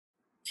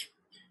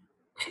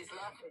She's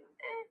laughing.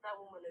 That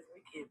woman is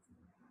wicked.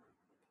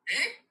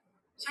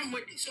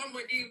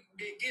 Somebody,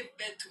 they gave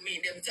birth to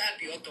me. Them child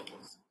the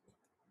octopus.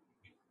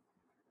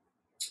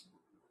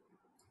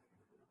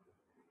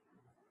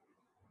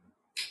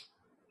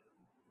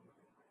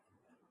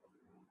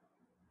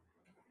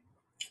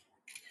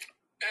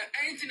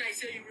 Anything I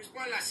say, you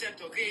respond,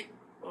 accept, okay?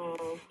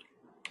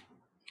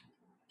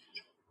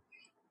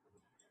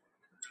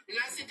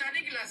 La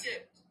satanic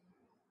l'accept.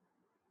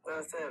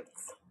 Accept.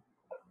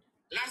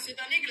 La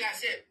satanic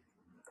l'accept.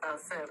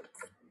 Accept.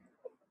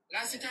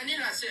 La satanic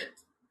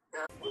l'accept.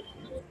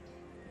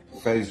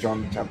 1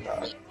 John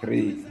chapter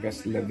 3,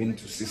 verse 11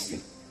 to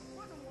 16.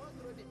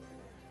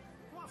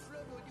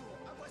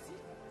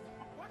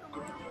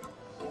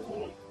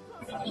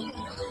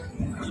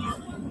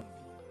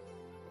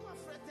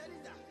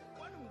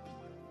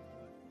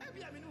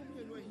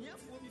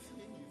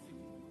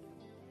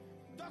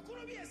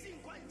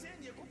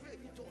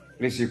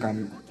 Please, you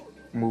can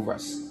move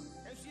us.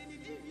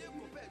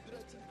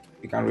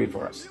 You can read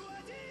for us.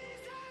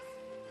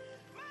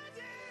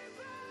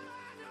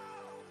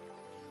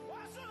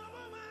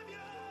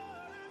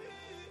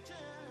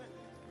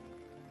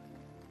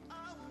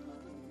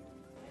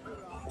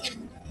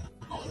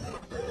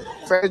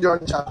 First John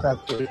chapter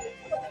 3.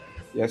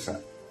 Yes,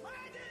 sir.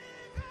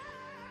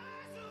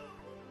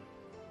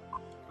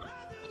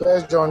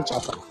 First John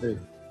chapter 3.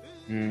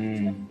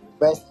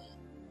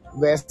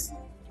 Verse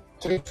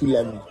 3 to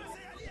 11.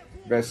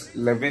 Verse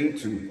 11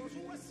 to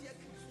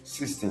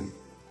 16.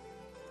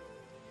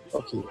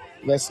 Okay.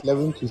 Verse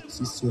 11 to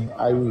 16.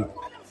 I read.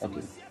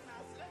 Okay.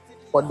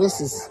 For this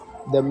is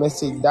the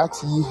message that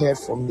ye heard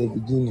from the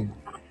beginning,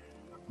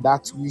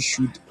 that we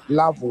should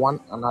love one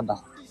another,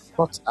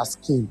 not as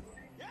Cain,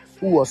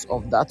 who was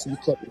of that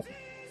wicked life,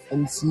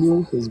 and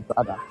slew his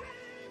brother.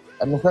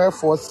 And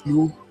wherefore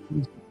slew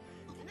he?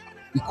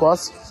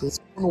 Because his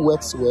own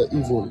works were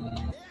evil,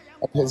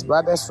 and his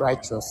brother's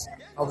righteous.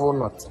 Marvel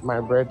not, my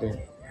brethren,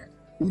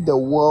 if the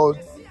world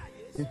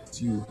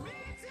hates you.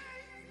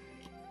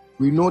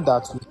 We know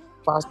that we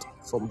passed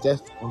from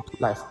death unto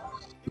life,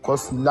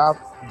 because we love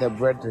the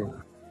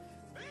brethren.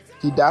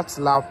 He that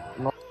loved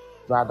not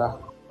his brother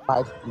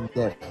abide in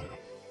death.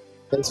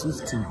 Verse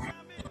 15.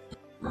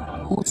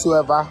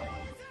 Whosoever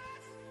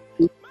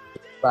hates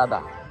his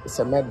brother is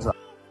a murderer,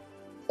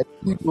 and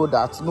we know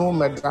that no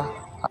murderer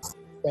has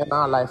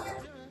eternal life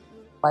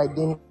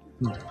abiding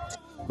in him.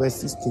 Verse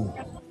 16.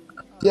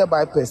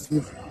 Hereby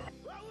perceive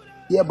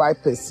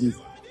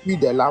we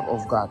the love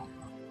of God,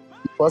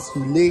 because he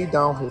laid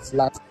down his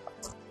life.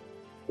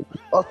 We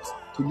ought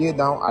to lay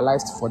down our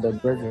lives for the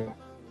brethren.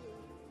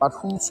 But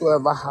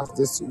whosoever has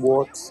this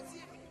word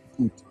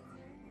good,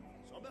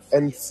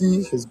 and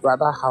see his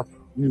brother have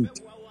need,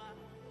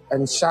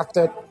 and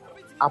shattered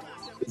up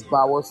his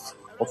bowels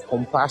of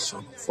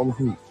compassion from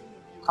him,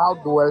 how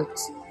dwelt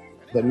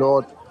the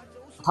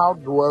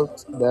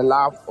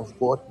love of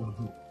God in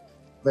him?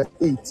 Verse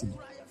 18.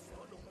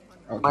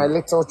 Okay. My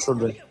little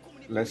children.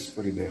 Let's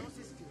put it there.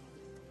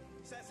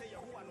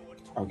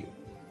 Okay.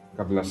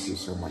 God bless you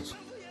so much.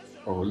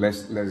 Oh,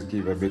 let's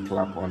give a big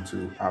clap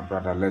onto our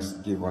brother. Let's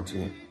give unto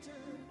him.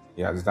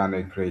 He has done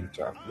a great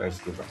job. Let's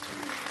give unto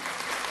him.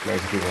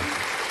 Let's give unto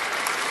him.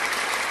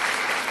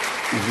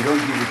 If you don't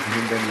give it to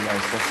him, then you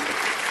are suspect.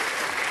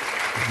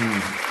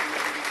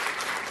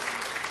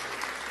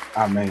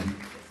 Amen.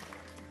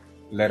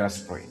 Let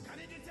us pray.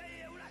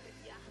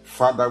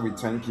 Father, we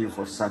thank you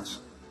for such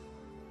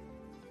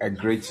a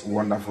great,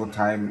 wonderful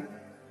time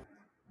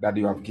that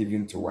you have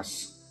given to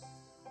us.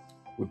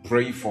 We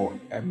pray for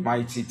a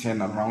mighty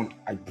turnaround.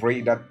 I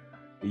pray that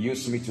you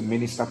use me to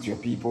minister to your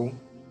people,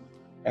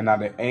 and at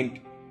the end,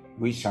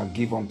 we shall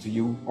give unto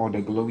you all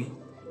the glory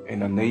in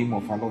the name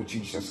of our Lord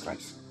Jesus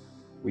Christ.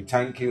 We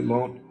thank you,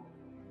 Lord,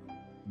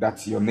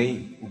 that your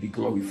name will be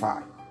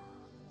glorified.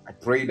 I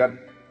pray that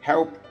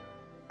help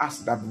us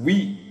that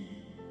we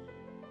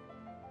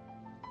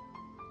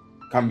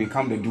can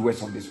become the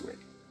doers of this word,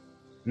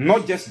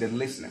 not just the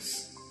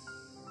listeners,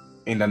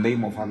 in the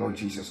name of our Lord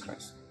Jesus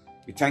Christ.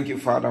 We thank you,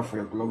 Father, for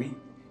your glory.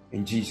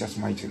 In Jesus'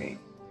 mighty name,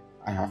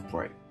 I have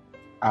prayed.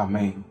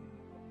 Amen.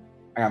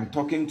 I am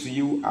talking to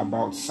you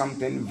about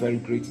something very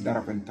great that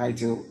I've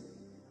entitled,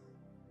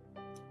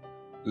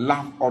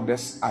 Love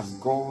Others as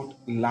God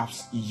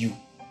Loves You.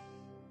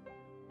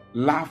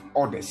 Love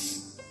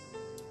others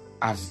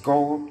as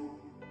God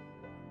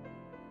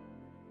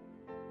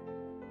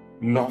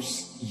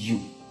loves you.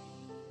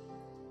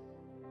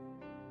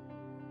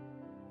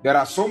 There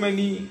are so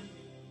many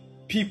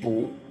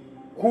people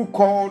who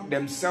call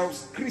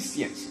themselves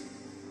Christians,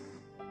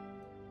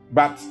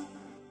 but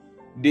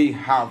they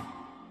have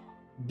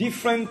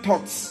different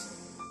thoughts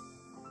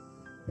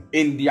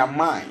in their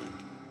mind.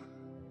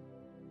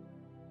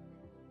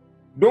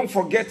 Don't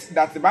forget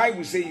that the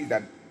Bible says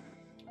that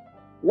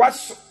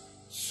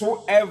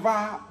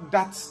whatsoever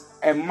that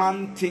a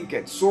man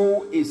thinketh,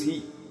 so is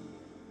he.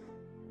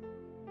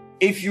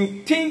 If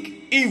you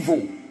think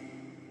evil,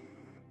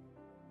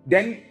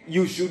 then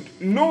you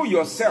should know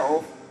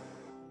yourself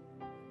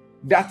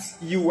that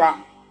you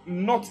are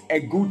not a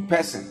good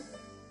person.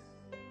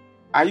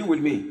 Are you with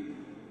me?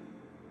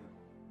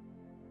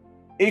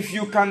 If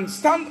you can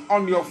stand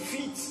on your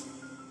feet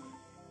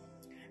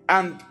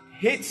and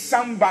hate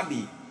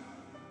somebody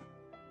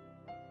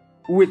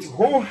with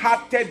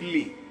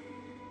wholeheartedly,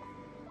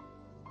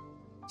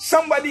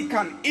 somebody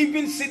can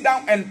even sit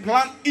down and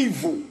plan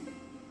evil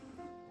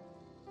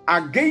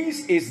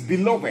against his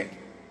beloved,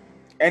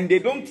 and they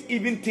don't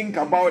even think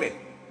about it.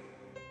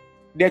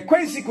 The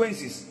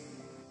consequences,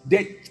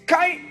 the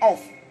kind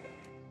of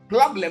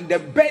problem, the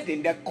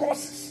burden, the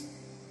causes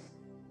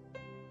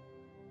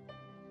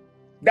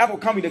that will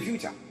come in the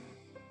future.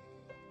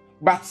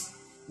 But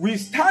we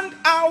stand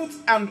out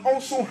and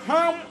also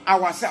harm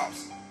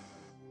ourselves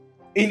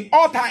in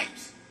all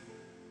times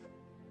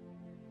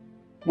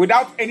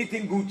without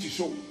anything good to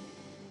show.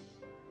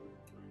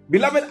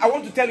 Beloved, I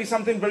want to tell you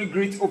something very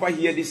great over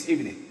here this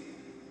evening.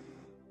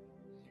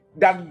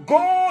 That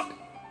God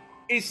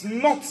is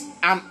not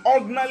an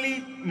ordinary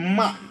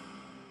man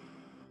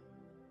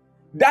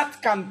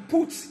that can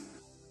put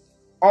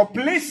or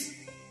place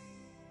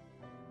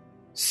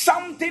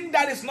something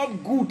that is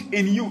not good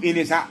in you in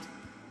his heart.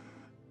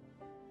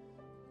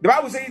 The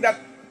Bible says that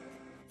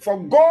for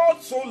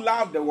God so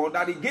loved the world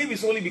that he gave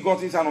his only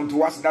begotten Son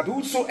unto us, that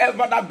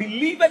whosoever that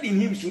believeth in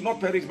him should not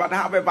perish but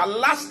have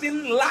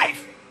everlasting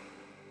life.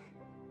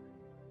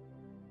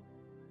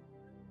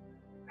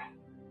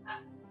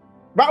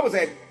 Bible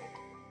said,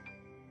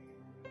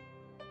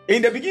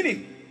 in the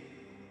beginning,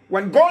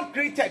 when God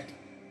created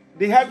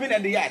the heaven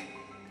and the earth,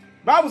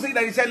 Bible says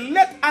that he said,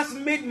 let us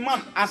make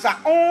man as our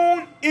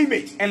own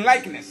image and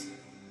likeness.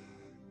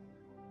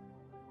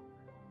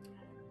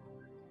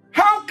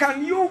 How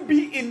can you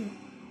be in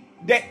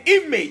the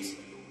image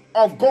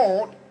of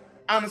God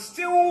and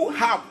still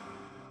have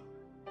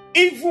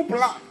evil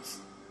plans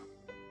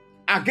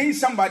against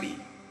somebody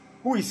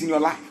who is in your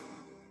life?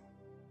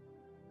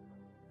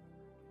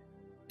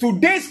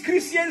 Today's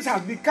Christians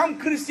have become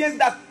Christians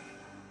that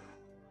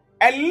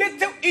a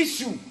little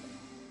issue,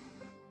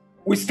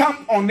 we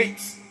stamp on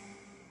it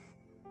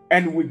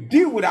and we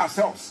deal with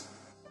ourselves.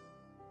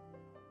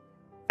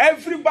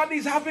 Everybody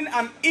is having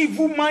an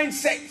evil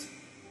mindset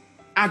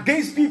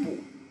against people,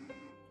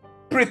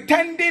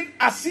 pretending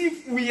as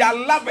if we are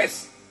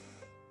lovers,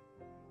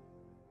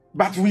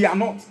 but we are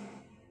not.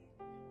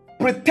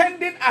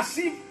 Pretending as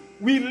if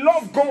we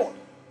love God,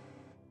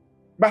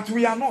 but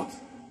we are not.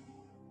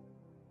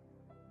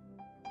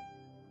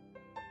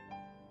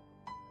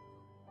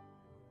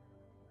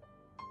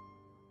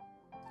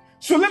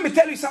 So let me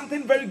tell you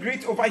something very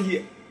great over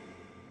here.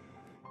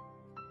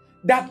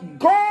 That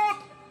God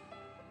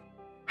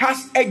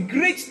has a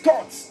great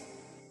thought.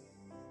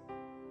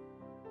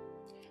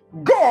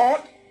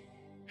 God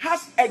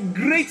has a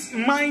great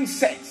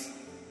mindset.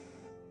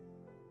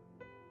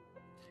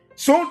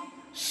 So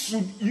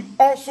should you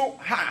also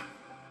have.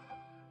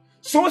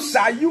 So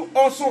shall you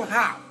also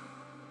have.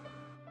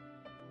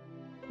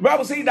 The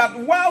Bible says that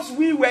whilst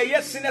we were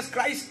yet sinners,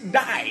 Christ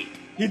died.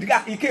 He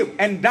came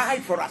and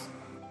died for us.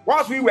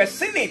 Whilst we were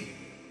sinning,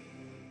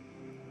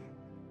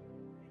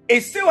 he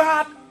still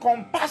had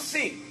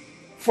compassion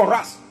for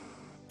us.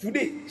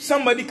 Today,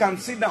 somebody can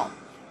sit down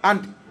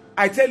and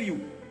I tell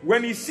you,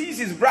 when he sees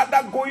his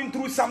brother going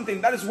through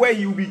something, that is where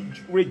he will be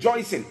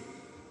rejoicing.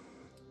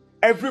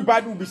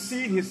 Everybody will be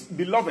seeing his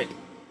beloved,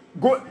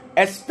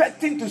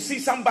 expecting to see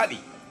somebody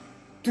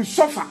to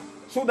suffer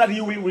so that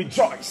he will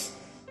rejoice.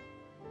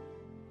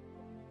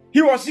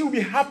 He or she will be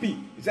happy.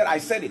 He said, I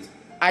said it.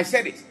 I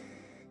said it.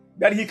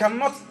 That he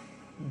cannot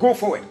go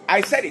forward.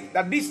 I said it.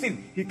 That this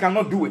thing, he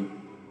cannot do it.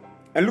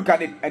 And look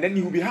at it. And then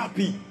he will be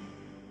happy.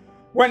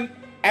 When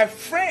a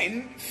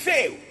friend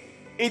fails,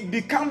 it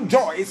becomes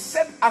joy. It's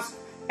set as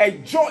a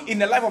joy in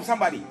the life of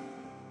somebody.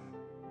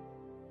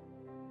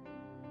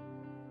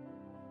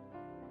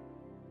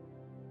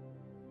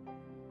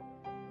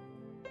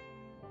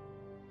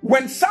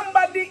 When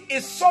somebody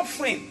is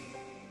suffering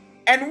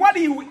and what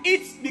he will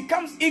eat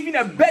becomes even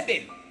a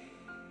burden,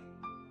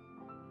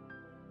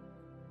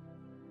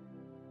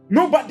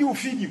 nobody will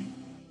feed you.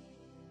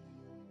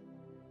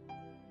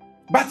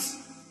 But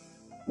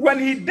when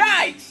he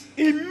died,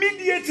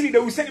 immediately they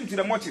will send him to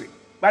the mortuary.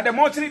 But the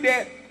mortuary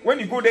there, when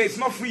you go there, it's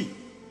not free.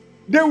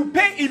 They will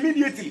pay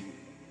immediately.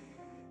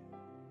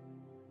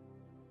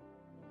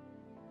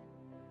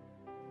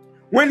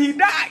 When he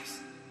dies,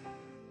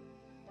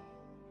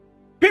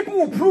 people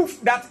will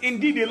prove that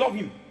indeed they love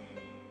him.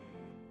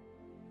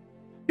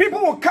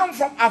 People will come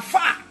from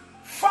afar,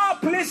 far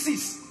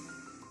places,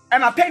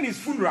 and attend his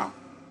funeral.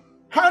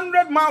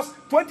 100 miles,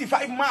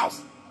 25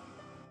 miles,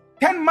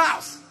 10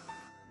 miles,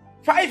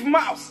 5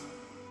 miles,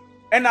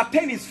 and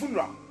attend his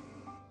funeral.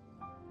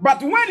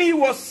 But when he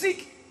was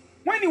sick,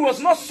 when he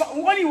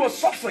was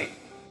suffering,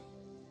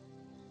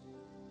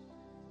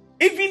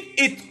 even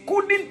it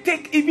couldn't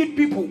take even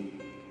people.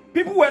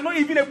 People were not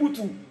even able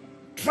to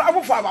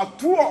travel for about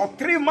 2 or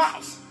 3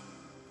 miles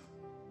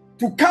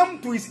to come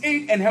to his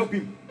aid and help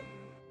him.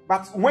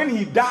 But when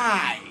he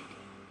died,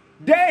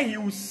 there he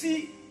will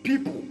see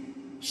people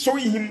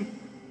showing him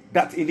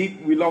that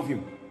indeed we love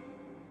him.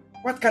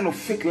 What kind of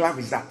fake love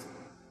is that?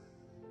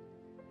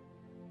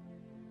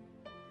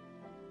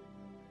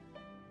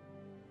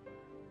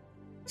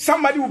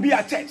 Somebody will be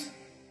at church.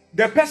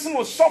 The person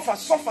will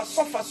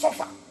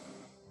suffer.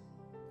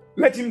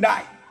 Let him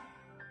die.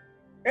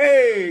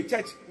 Hey,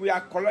 church, we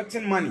are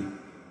collecting money.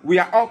 We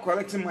are all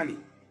collecting money.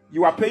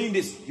 You are paying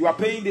this. You are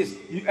paying this.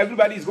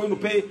 Everybody is going to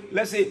pay,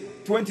 let's say,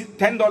 $10,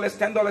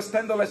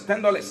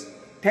 $10.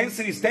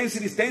 10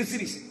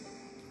 cities.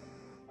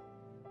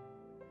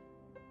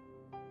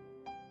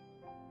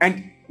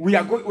 And we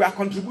are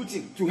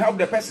contributing to help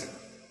the person.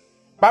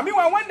 But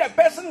meanwhile, when the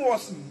person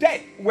was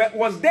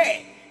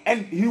there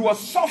and he was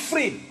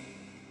suffering,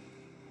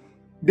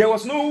 there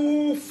was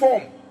no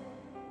form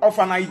of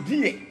an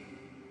idea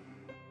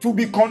to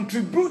be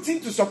contributing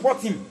to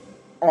support him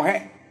or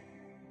her.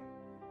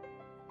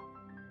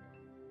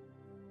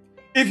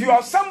 If you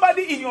have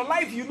somebody in your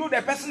life, you know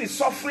the person is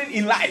suffering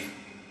in life,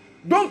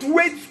 don't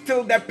wait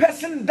till the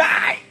person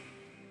die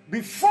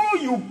before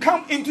you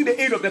come into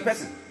the aid of the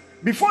person.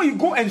 Before you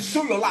go and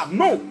show your love.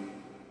 No.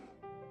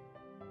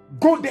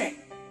 Go there.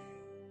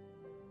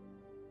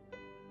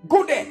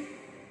 Go there.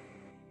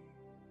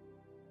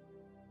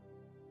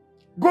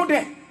 Go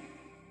there.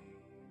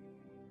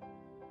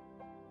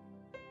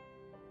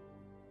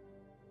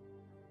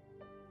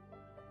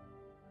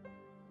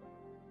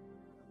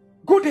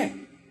 Go there.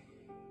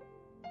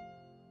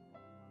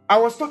 I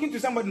was talking to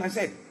somebody and I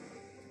said,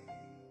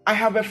 I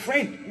have a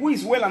friend who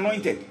is well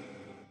anointed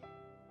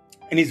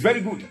and is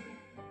very good.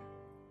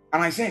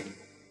 And I said,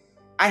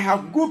 I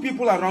have good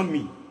people around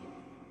me.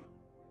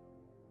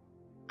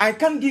 I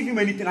can't give him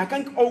anything. I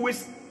can't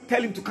always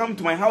tell him to come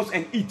to my house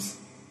and eat.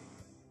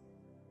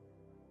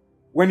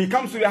 When he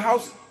comes to your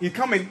house, he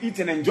come and eat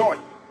and enjoy.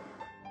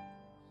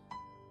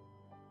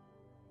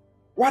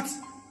 What?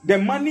 The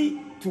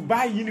money to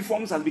buy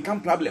uniforms has become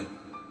a problem.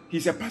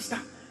 He's a pastor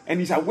and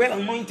he's a well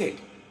anointed.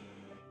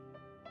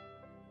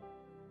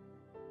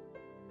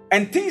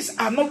 And things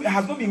has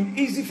not been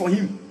easy for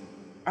him.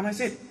 And I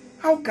said,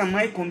 how can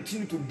I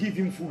continue to give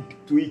him food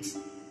to eat?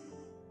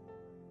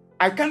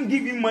 I can't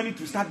give him money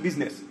to start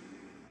business.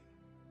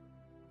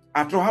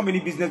 After all, how many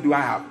business do I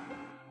have?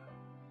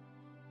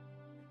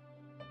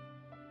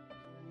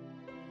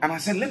 And I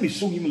said, let me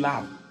show him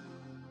love.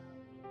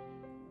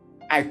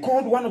 I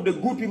called one of the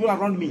good people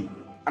around me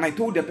and I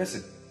told the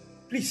person,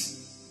 please,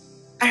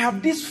 I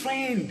have this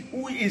friend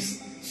who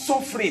is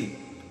suffering,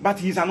 but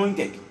he's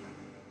anointed.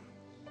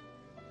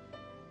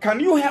 Can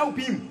you help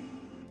him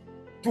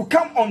to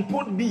come on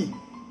board B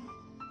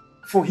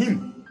for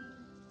him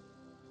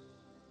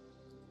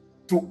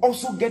to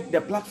also get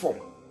the platform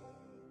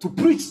to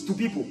preach to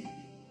people,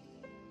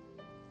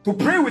 to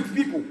pray with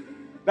people,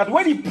 that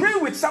when he pray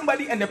with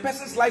somebody and the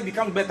person's life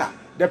becomes better,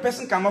 the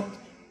person cannot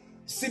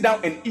sit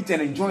down and eat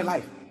and enjoy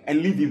life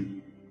and leave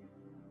him.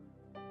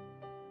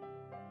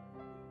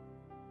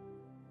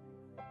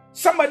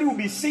 Somebody will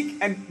be sick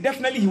and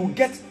definitely he will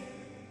get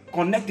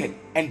connected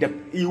and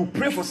he will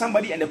pray for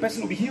somebody and the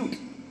person will be healed,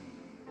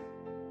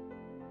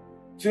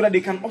 so that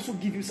they can also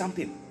give you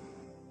something.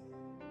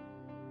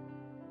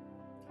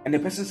 And the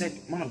person said,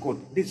 man of God,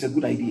 this is a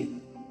good idea.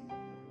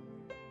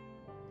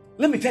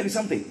 Let me tell you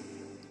something.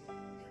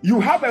 You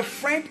have a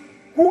friend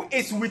who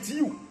is with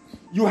you.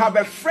 You have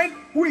a friend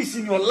who is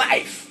in your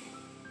life.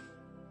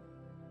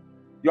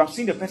 You have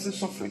seen the person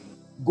suffering,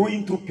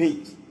 going through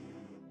pain,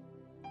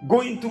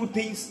 going through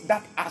things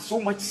that are so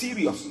much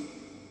serious.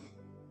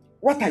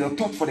 What are your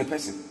thoughts for the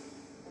person?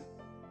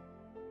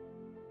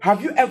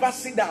 Have you ever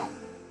sit down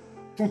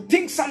to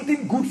think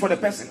something good for the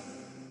person?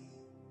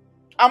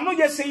 I'm not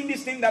just saying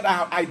this thing that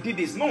I did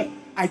this. No,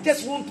 I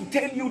just want to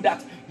tell you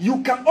that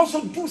you can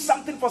also do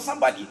something for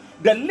somebody.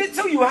 The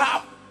little you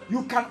have,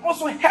 you can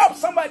also help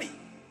somebody.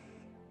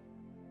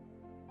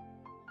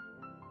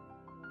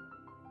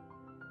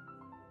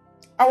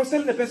 I was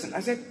telling the person, I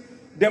said,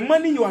 the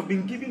money you have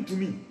been giving to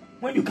me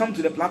when you come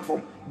to the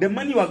platform, the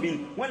money you have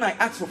been, when I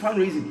ask for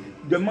fundraising,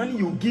 the money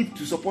you give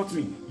to support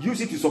me,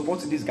 use it to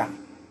support this guy.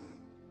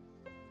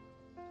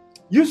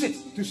 Use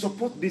it to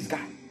support this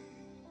guy.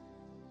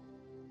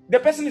 The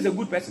person is a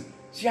good person.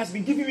 She has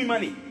been giving me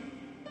money.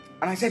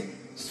 And I said,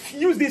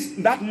 use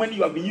that money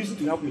you have been using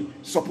to help me,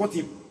 support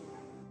him.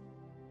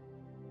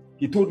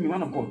 He told me,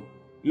 man of God,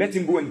 let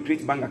him go and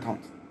create a bank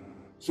account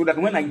so that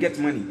when I get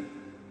money,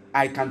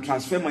 I can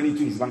transfer money to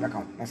his bank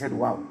account. I said,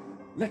 wow,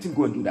 let him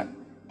go and do that.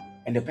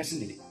 And the person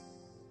did it.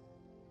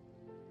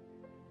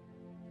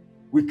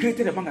 We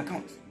created a bank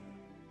account.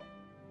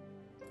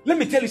 Let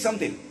me tell you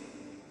something.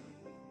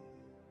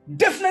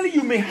 Definitely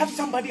you may have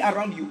somebody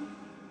around you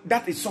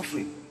that is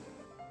suffering.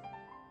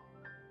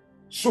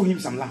 Show him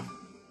some love.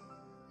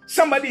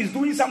 Somebody is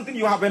doing something,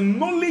 you have a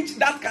knowledge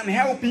that can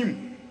help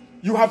him.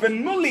 You have a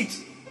knowledge,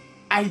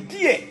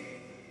 idea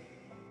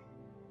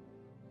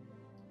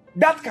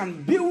that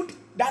can build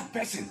that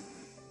person,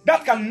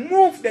 that can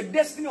move the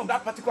destiny of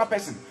that particular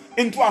person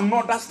into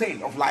another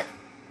state of life.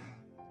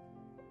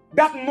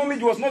 That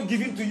knowledge was not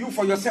given to you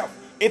for yourself.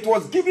 It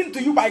was given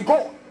to you by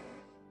God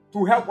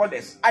to help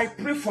others. I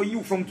pray for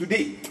you from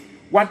today.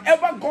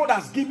 Whatever God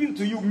has given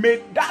to you,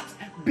 may that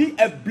be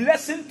a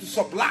blessing to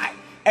supply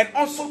and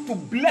also to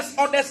bless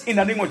others in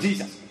the name of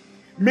Jesus.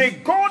 May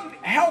God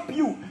help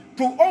you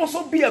to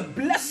also be a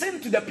blessing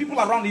to the people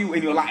around you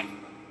in your life.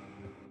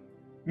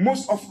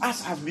 Most of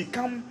us has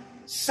become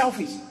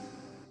selfish.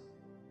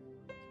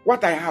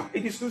 What I have,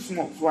 it is too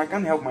small, so I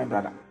can't help my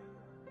brother.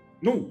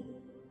 No.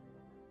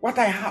 What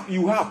I have,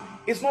 you have,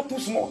 it's not too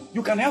small.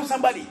 You can help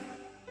somebody.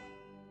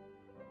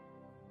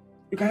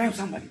 You can help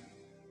somebody.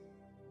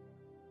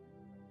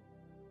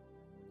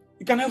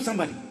 You can help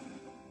somebody.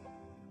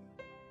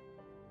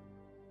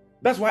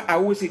 That's why I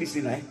always say this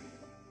thing, right?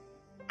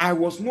 I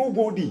was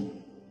nobody.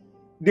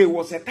 There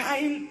was a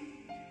time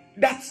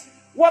that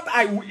what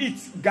I would eat,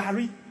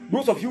 Gary,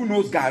 those of you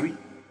knows Gary.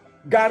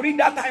 Gary,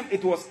 that time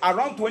it was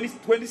around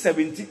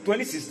 2017,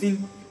 2016,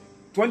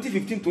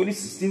 2015,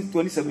 2016,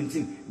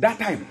 2017. That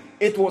time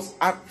it was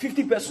at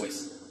 50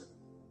 pesos.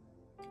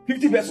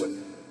 50 pesos.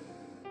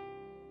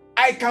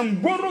 I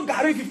can borrow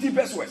Gary 50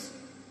 pesos.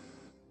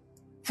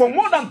 For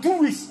more than 2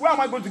 weeks, where am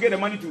I going to get the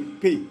money to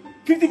pay?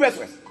 50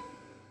 pesos.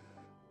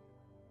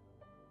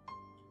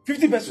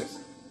 50 pesos.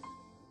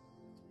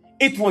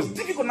 It was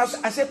difficult. Now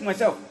I said to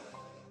myself,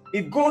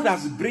 if God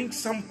has bring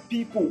some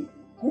people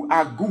who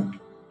are good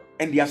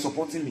and they are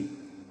supporting me,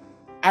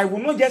 I will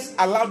not just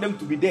allow them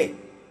to be there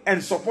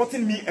and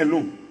supporting me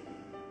alone.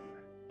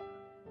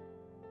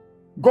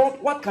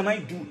 God, what can I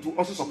do to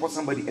also support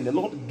somebody? And the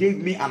Lord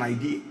gave me an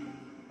idea.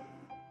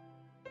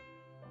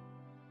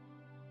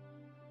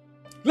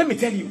 Let me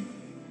tell you,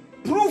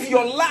 prove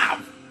your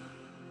love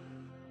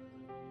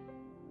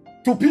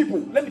to people.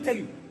 Let me tell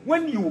you,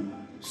 when you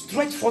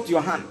stretch forth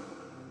your hand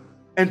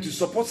and to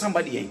support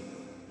somebody,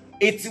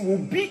 it will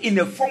be in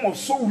a form of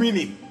soul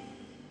winning.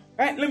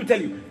 Right? Let me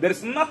tell you, there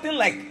is nothing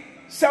like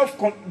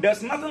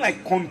there's nothing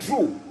like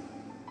control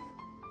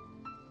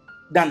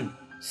than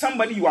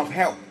somebody you have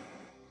helped.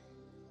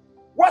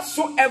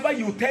 Whatsoever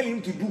you tell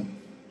him to do,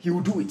 he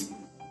will do it.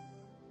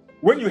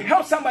 When you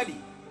help somebody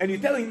and you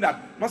tell him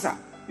that, Master,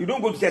 you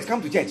don't go to church,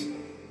 come to church,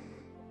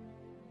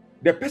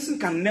 the person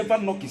can never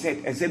knock his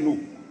head and say no.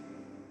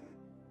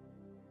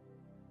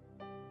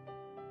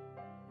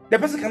 The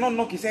person cannot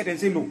knock his head and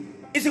say no.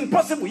 It's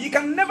impossible. You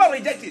can never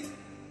reject it.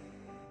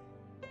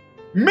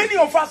 Many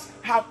of us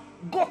have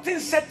gotten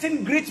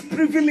certain great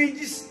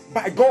privileges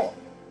by God,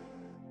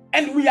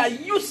 and we are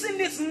using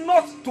this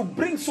not to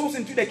bring souls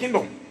into the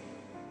kingdom.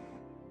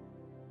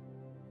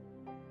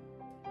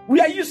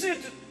 We are using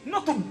it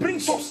not to bring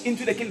souls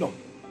into the kingdom.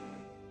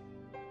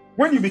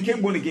 When you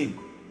became born again,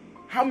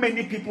 how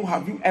many people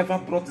have you ever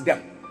brought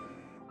them?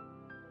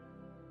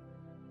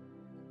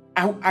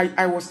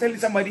 I was telling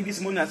somebody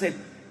this morning, I said,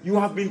 you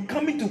have been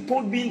coming to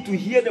Podbean to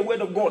hear the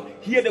word of God.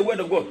 Hear the word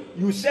of God.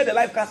 You share the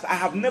life cast. I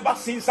have never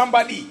seen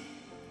somebody.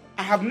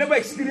 I have never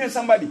experienced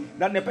somebody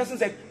that the person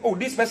said, oh,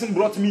 this person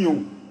brought me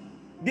home.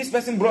 This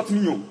person brought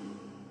me home.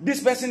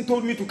 This person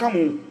told me to come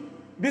home.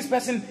 This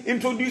person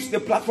introduced the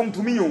platform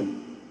to me home.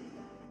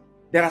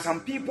 There are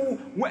some people,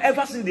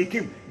 wherever since they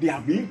came, they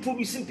have been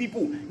introducing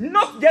people.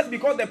 Not just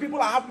because the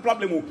people are having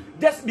problems,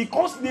 just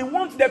because they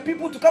want the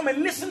people to come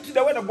and listen to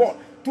the word of God,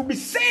 to be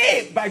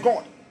saved by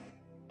God.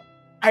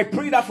 I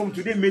pray that from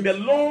today, may the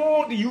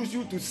Lord use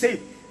you to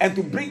save and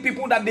to bring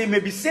people that they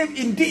may be saved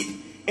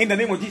indeed, in the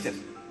name of Jesus.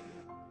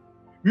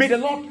 May the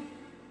Lord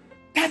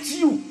touch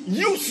you,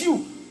 use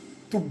you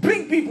to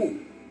bring people,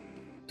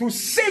 to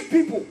save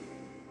people.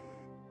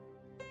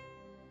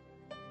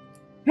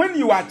 When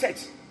you are at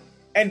church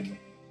and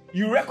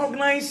you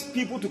recognize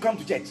people to come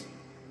to church,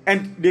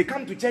 and they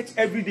come to church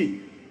every day.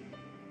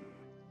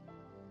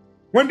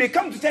 When they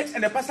come to church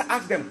and the pastor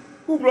asks them,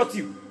 who brought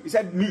you? He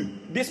said,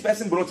 me. This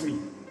person brought me.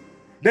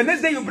 The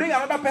next day you bring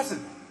another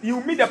person. You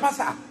meet the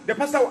pastor. The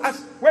pastor will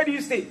ask, where do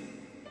you stay?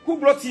 Who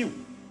brought you?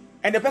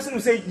 And the person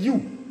will say,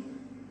 you.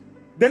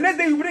 The next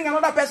day you bring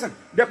another person.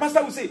 The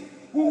pastor will say,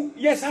 who?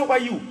 Yes, how are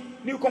you?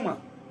 Newcomer.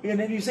 And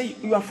then you say,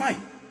 you are fine.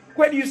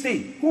 Where do you stay?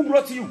 Who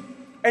brought you?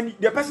 And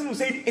the person will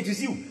say, it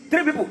is you.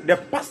 3 people. The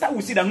pastor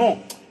will say that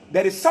no,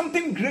 there is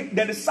something great.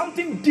 There is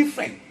something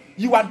different.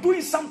 You are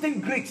doing something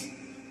great.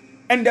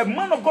 And the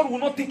man of God will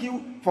not take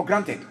you for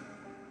granted.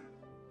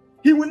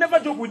 He will never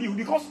joke with you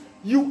because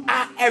you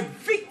are a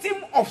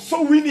victim of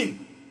soul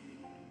winning.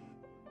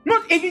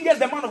 Not even just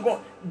the man of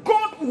God.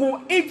 God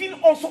will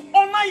even also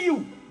honor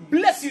you,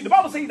 bless you. The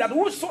Bible says that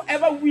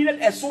whosoever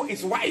winneth a soul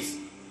is wise.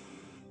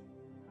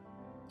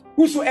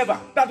 Whosoever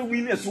that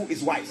winneth a soul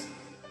is wise.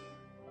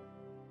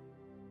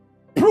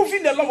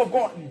 Proving the love of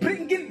God,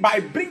 by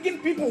bringing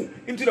people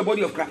into the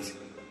body of Christ.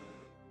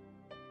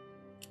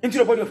 Into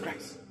the body of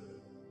Christ.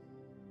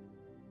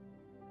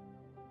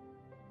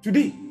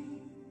 Today,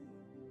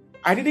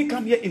 I didn't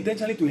come here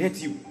intentionally to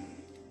hurt you,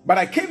 but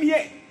I came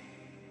here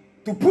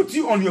to put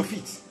you on your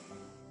feet.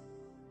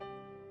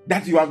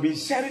 That you have been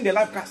sharing the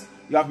life cast.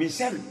 You have been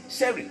sharing.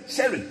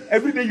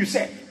 Every day you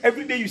share.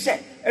 Every day you share.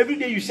 Every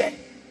day you share.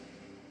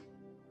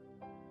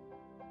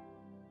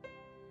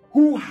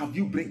 Who have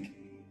you bring?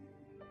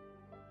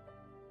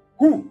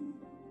 Who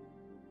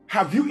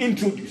have you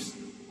introduced?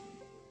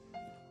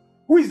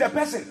 Who is the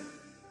person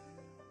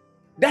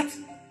that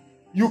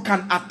you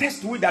can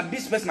attest to it that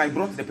this person, I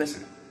brought the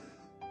person?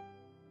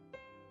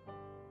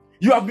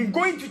 You have been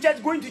going to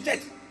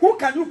church, Who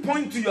can you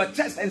point to your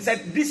chest and say,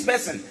 this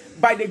person,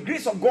 by the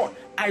grace of God,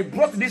 I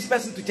brought this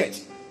person to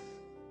church?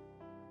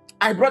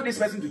 I brought this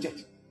person to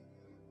church.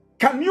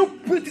 Can you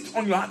put it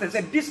on your heart and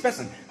say, this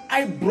person,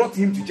 I brought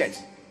him to church?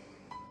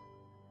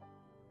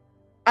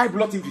 I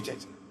brought him to church.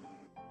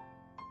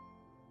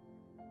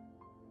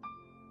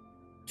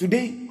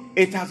 Today,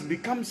 it has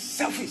become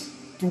selfish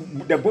to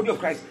the body of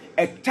Christ.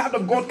 A child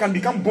of God can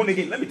become born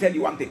again. Let me tell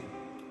you one thing.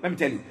 Let me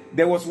tell you.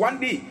 There was one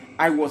day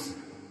I was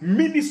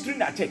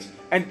ministering at church,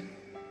 and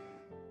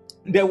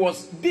there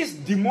was this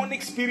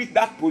demonic spirit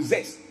that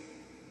possessed.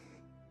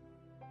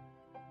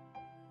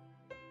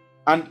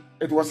 And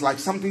it was like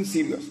something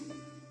serious.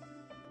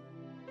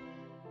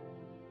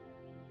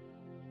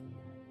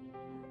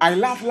 I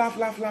laughed,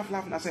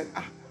 and I said,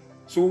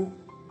 so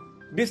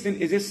this thing,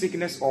 is it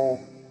sickness or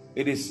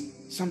it is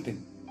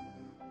something?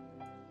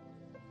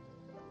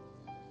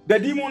 The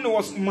demon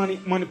was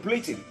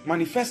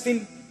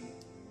manifesting,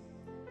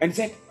 and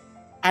said,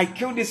 I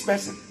killed this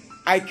person.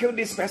 I killed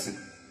this person.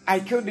 I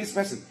killed this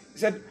person. He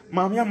said,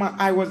 Mama,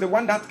 I was the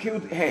one that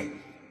killed her.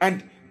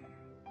 And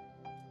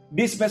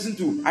this person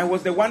too, I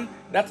was the one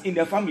that in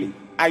the family,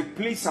 I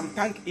placed some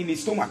tank in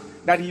his stomach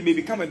that he may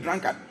become a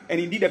drunkard. And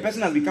indeed, the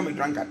person has become a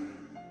drunkard.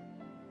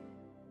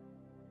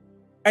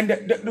 And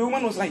the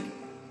woman was like,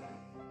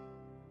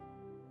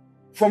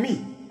 for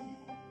me,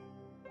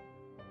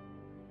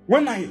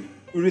 when I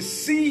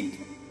received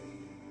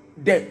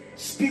the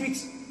spirit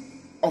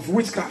of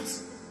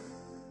witchcraft,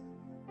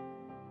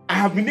 I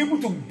have been able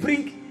to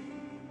bring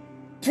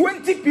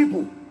 20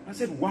 people. I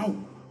said, wow.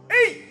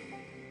 Hey!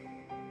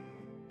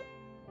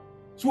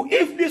 So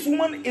if this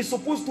woman is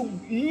supposed to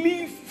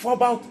live for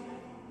about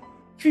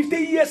 50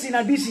 years in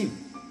addition,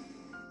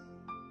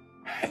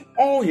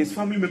 all his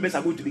family members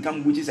are going to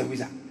become witches and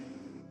wizards.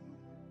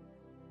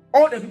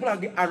 All the people are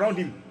around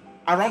him,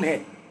 around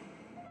her.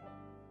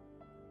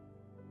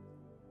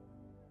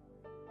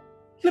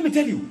 Let me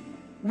tell you,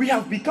 we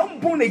have become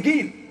born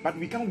again, but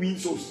we can't win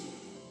souls.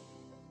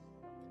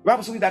 The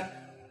Bible says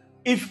that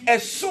if a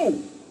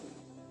soul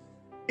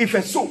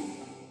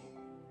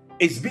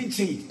is being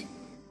changed,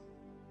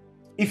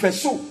 if a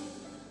soul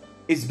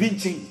is being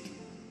changed,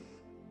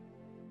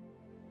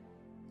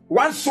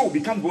 one soul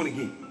becomes born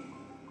again,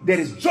 there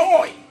is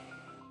joy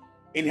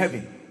in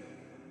heaven.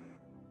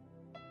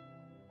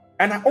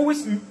 And I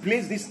always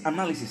place this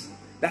analysis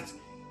that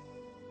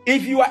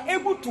if you are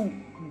able to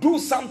do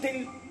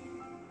something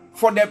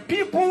for the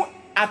people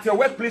at your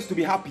workplace to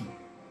be happy,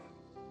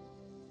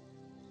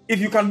 if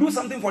you can do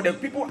something for the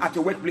people at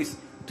your workplace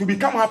to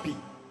become happy,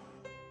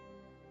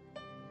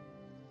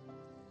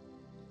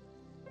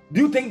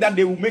 do you think that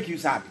they will make you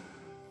sad?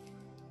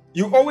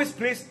 You always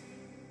place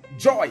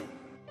joy.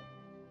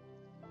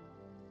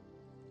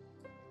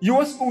 You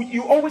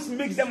always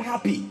make them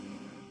happy.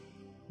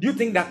 Do you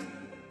think that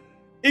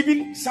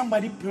even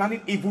somebody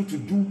planning evil to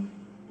do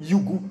you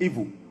good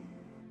evil,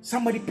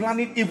 somebody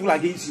planning evil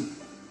against you,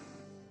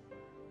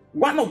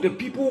 one of the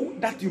people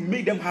that you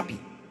made them happy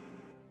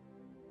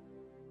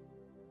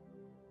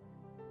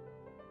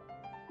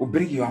will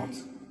bring you out?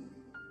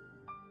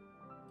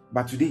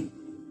 But today,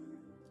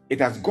 it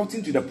has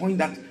gotten to the point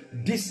that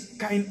this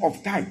kind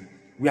of time,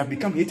 we have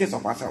become haters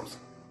of ourselves.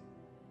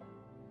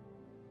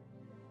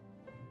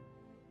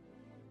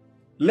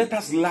 Let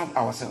us love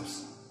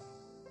ourselves.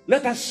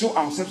 Let us show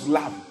ourselves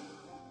love,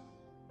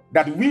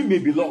 that we may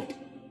be loved.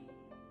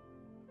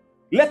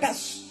 Let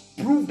us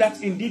prove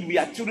that indeed we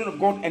are children of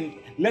God, and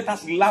let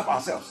us love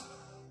ourselves.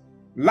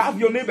 Love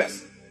your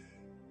neighbors.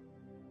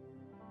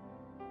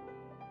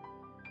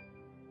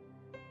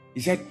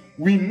 He said,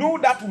 we know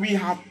that we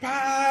have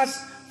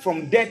passed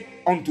from death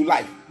unto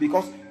life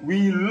because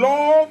we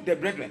love the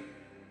brethren.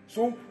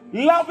 So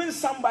loving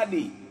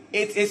somebody,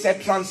 it is a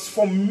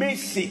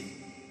transformation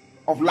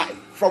of life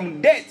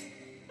from death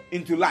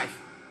into life.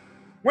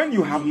 When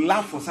you have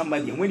love for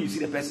somebody and when you see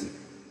the person,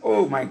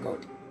 oh my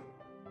God,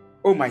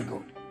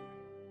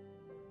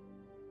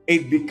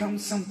 it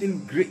becomes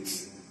something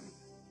great.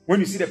 When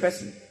you see the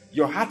person,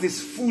 your heart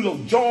is full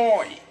of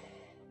joy.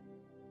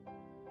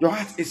 Your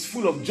heart is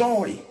full of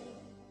joy.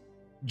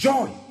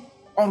 Joy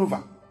all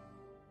over.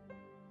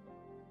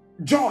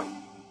 Joy.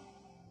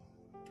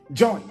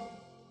 Joy.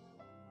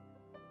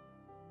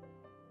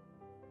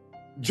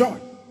 Joy.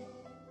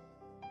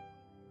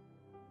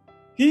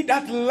 He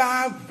that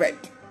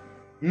loveth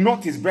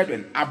not his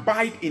brethren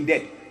abide in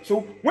death.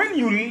 So when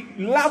you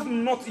love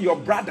not your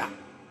brother,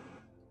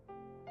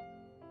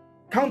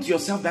 count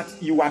yourself that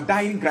you are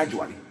dying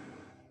gradually.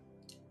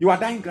 You are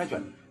dying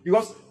gradually.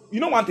 Because you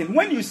know one thing,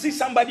 when you see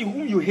somebody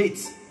whom you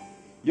hate,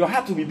 your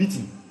heart will be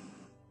beating.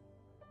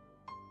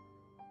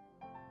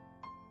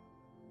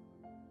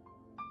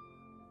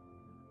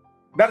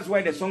 That's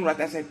why the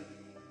songwriter said,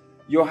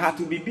 your heart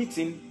will be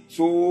beating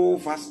so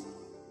fast.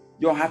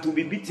 Your heart will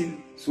be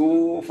beating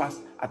so fast.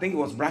 I think it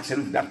was Brad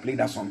Sheriff that played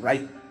that song,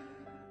 right?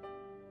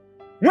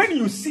 When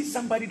you see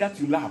somebody that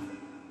you love,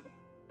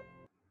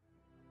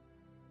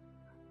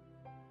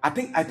 I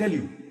tell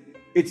you,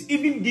 it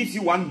even gives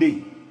you 1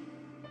 day.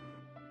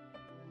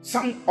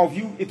 Some of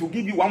you, it will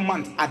give you 1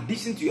 month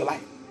addition to your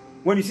life.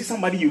 When you see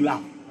somebody you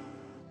love,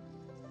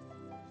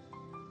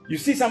 you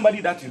see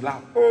somebody that you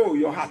love, oh,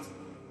 your heart,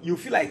 you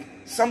feel like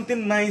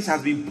something nice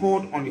has been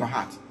poured on your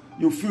heart.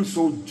 You feel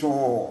so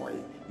joy.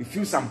 You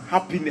feel some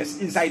happiness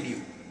inside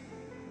you.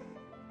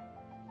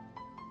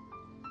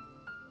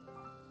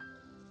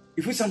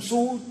 You feel some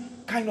so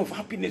kind of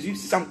happiness. You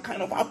see some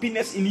kind of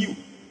happiness in you.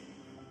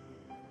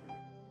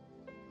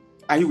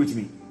 Are you with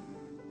me?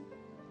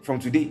 From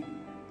today,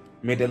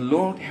 may the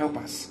Lord help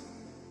us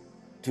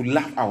to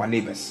love our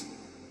neighbors.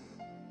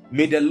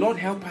 May the Lord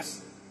help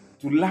us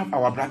to love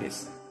our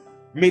brothers.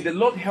 May the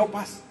Lord help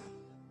us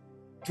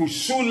to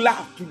show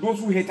love to those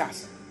who hate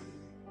us.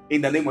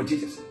 In the name of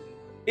Jesus.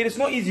 It is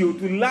not easy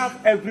to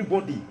love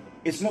everybody.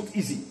 It's not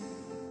easy.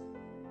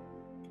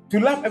 To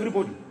love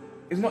everybody,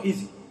 it's not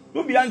easy.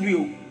 Don't be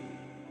angry.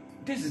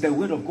 This is the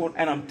word of God,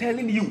 and I'm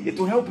telling you, it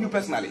will help you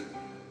personally.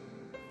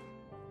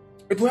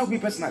 It will help you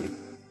personally.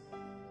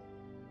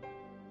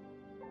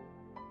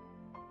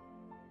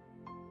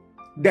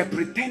 The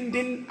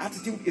pretending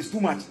attitude is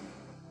too much.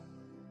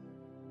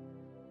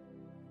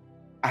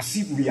 As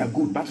if we are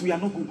good, but we are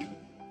not good.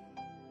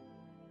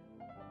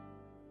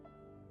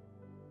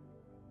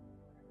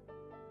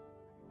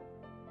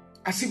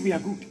 As if we are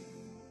good.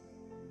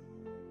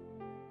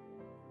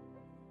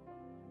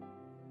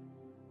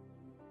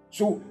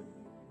 So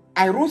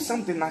I wrote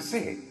something. I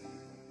said,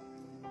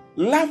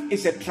 love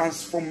is a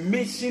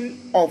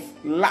transformation of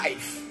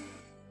life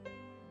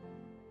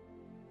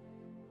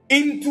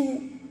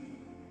into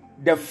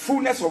the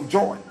fullness of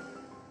joy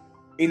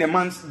in a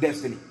man's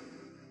destiny.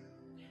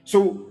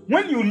 So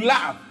when you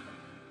love,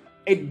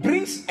 it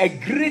brings a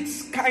great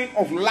kind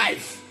of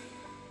life.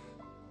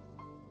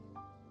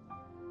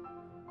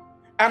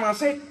 And I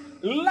said,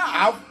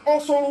 love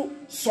also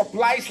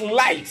supplies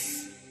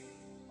lights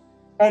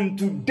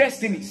unto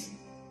destinies.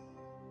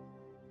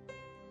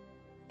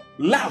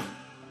 Love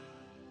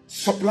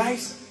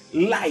supplies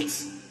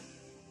lights.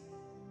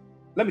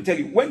 Let me tell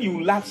you, when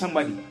you love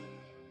somebody,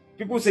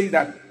 people say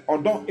that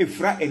although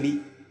Efra any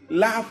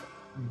love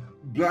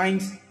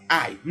blinds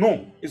eye.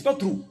 No, it's not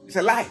true. It's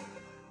a lie.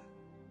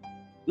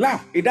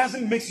 Love, it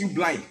doesn't make you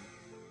blind.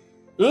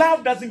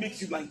 Love doesn't make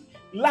you blind.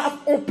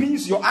 Love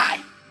opens your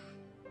eye.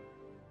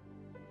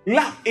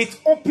 Love, it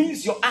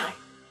opens your eye.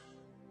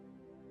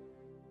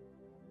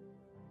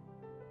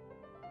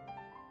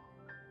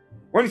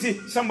 When you see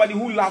somebody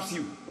who loves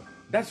you,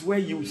 that's where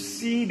you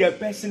see the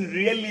person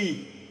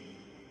really.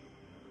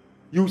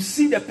 You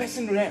see the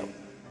person real.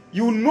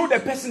 You know the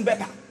person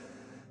better.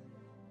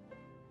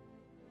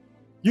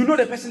 You know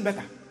the person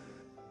better.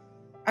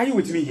 Are you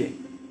with me here?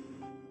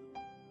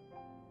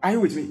 Are you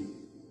with me?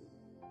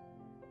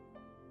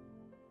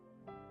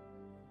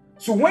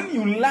 So when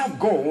you love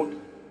God,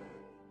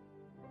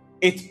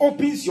 it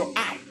opens your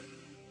eye.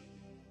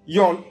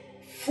 Your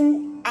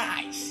full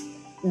eyes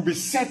will be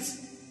set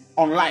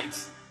on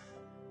light.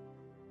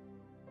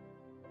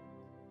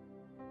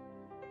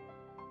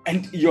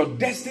 And your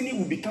destiny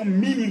will become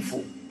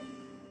meaningful.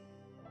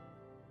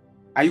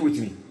 Are you with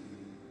me?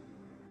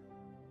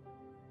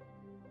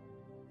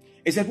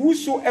 It said,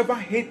 whosoever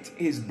hates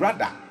his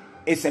brother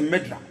is a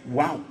murderer.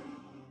 Wow.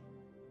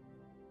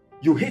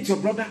 You hate your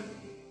brother,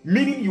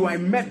 meaning you are a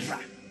murderer.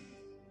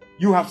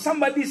 You have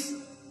somebody's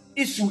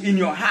issue in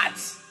your heart.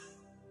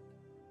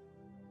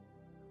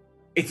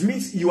 It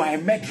means you are a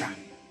murderer.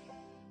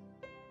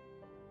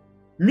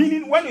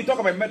 Meaning when you talk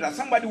about murderer,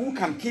 somebody who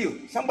can kill,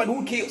 somebody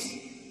who kills.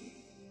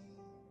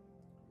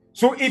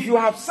 So if you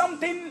have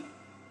something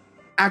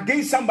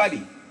against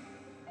somebody,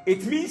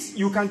 it means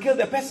you can kill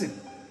the person.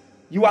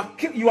 You have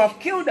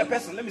killed the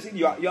person. Let me say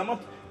you are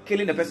not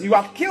killing the person. You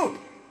have killed.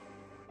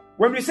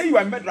 When we say you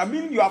are a murderer,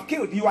 meaning you have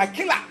killed. You are a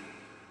killer.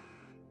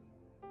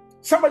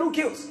 Somebody who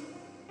kills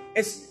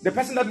is the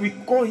person that we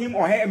call him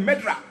or her a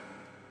murderer.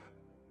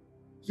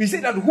 So he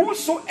said that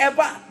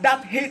whosoever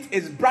that hates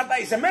his brother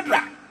is a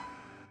murderer.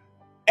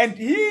 And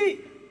he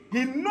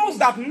knows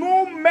that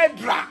no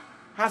murderer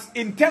has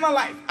eternal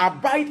life.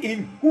 Abide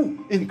in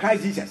who? In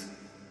Christ Jesus.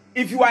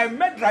 If you are a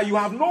murderer, you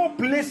have no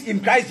place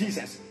in Christ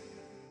Jesus.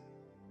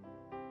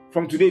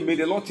 From today, may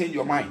the Lord change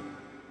your mind.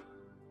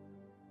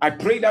 I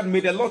pray that may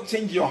the Lord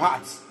change your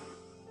heart.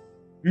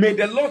 May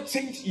the Lord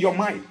change your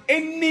mind.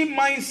 Any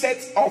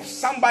mindset of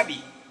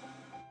somebody,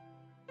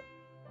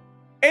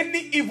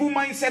 any evil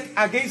mindset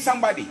against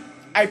somebody,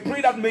 I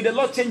pray that may the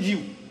Lord change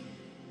you.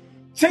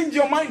 Change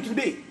your mind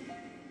today.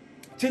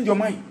 Change your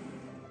mind.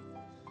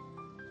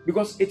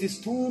 Because it is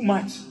too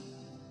much.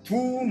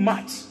 Too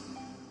much.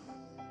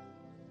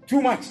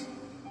 Too much.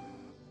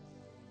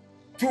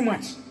 Too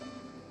much.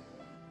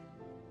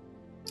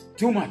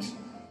 Too much.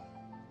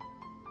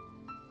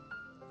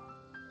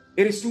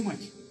 It is too much.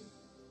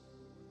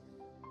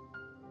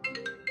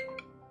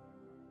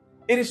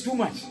 It is too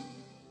much.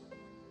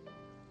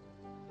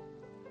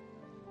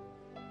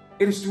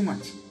 It is too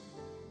much.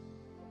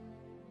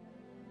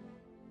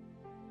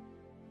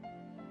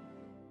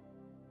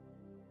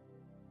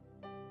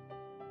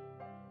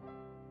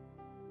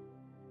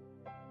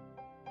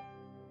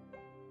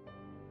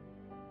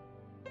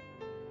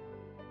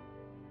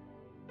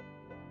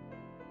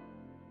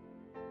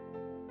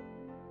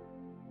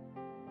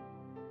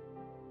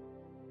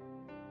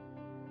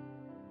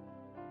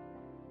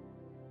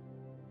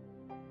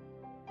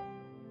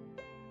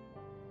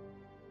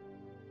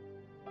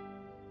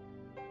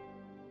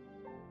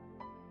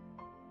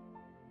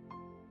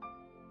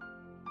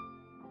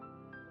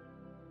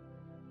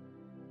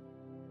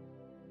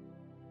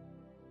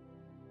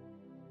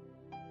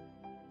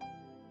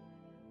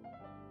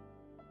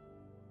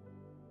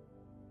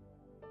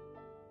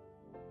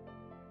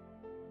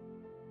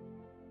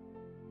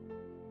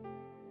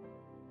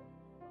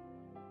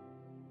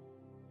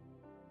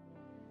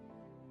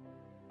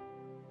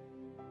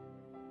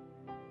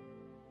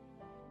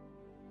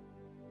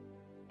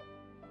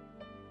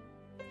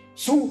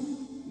 So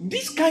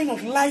this kind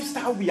of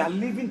lifestyle we are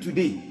living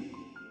today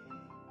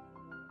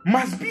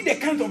must be the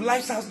kind of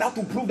lifestyle that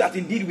will prove that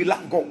indeed we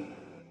love God.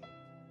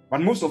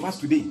 But most of us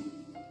today,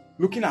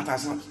 looking at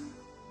ourselves,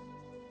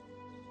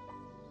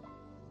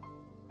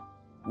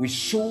 we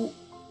show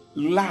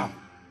love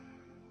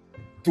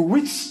to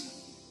which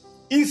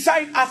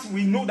inside us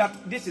we know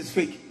that this is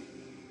fake.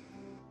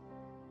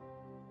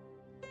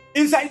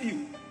 Inside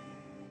you,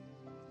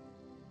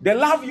 the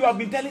love you have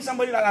been telling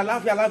somebody that I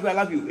love you, I love you, I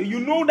love you, you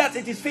know that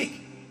it is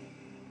fake.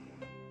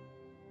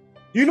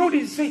 You know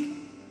this is fake.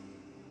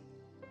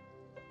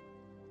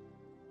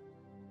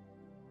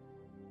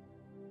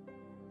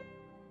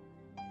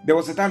 There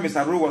was a time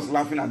Mr. Rowe was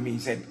laughing at me. He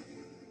said,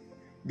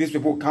 these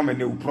people come and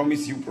they will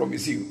promise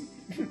you.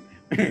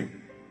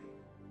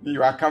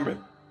 You are coming.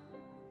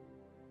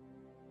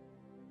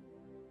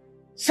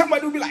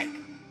 Somebody will be like,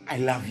 I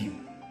love you.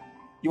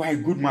 You are a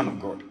good man of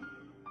God.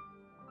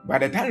 By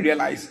the time you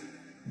realize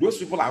those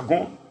people are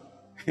gone.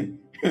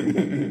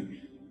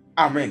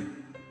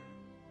 Amen.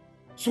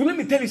 So let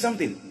me tell you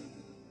something.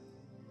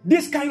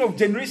 This kind of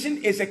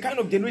generation is a kind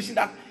of generation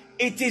that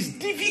it is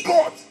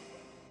difficult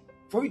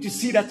for you to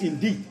see that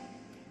indeed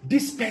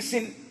this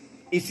person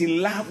is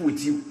in love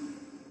with you.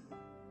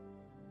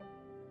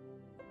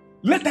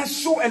 Let us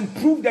show and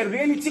prove the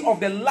reality of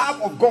the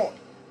love of God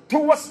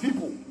towards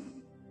people.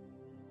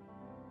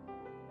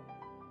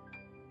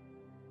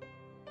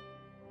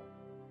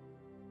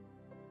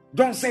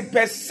 Don't say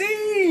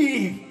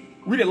perceive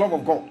with the love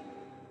of God.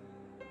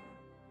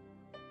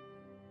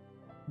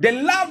 The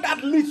love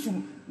that leads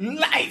to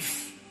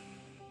life.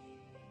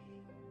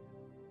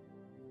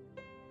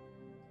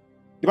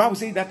 The Bible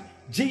says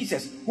that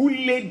Jesus, who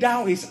laid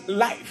down his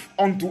life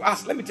unto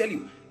us, let me tell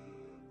you,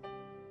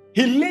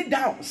 he laid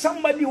down,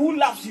 somebody who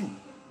loves you,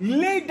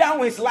 laid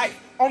down his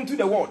life unto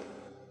the world,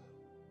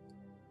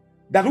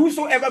 that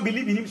whosoever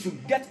believes in him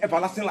should get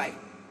everlasting life.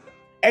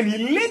 And he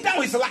laid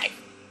down his life.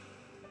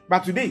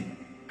 But today,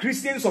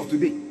 Christians of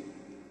today,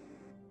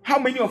 how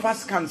many of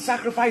us can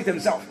sacrifice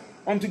themselves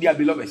unto their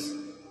beloveds?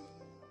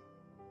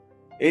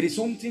 It is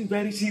something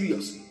very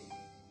serious.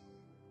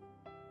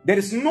 There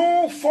is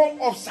no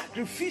form of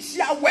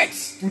sacrificial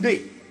works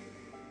today.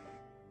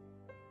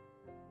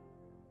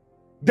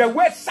 The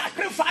word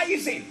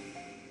sacrificing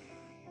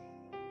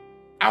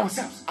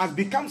ourselves has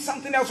become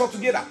something else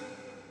altogether.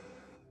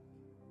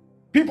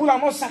 People are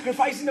not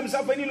sacrificing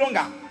themselves any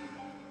longer.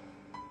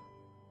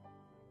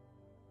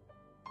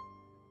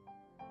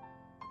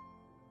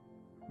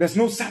 There's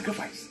no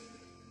sacrifice.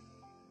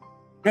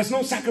 There's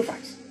no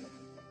sacrifice.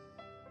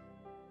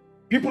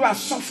 People are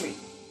suffering.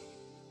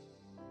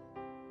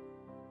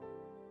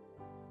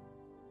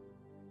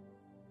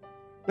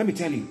 Let me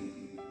tell you,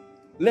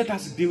 let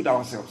us build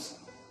ourselves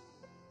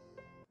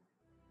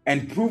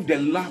and prove the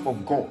love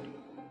of God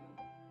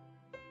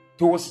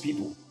towards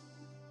people.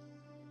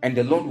 And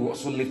the Lord will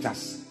also lift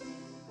us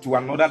to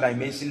another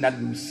dimension that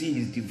we will see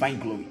his divine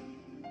glory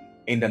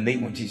in the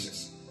name of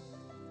Jesus.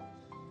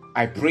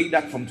 I pray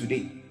that from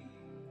today,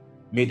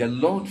 may the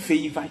Lord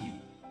favor you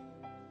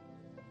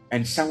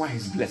and shower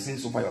his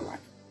blessings over your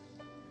life.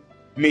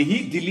 May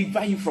he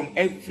deliver you from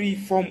every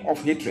form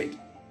of hatred.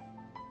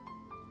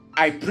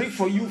 I pray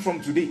for you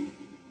from today,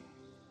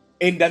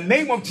 in the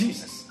name of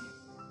Jesus,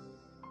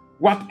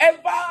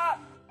 whatever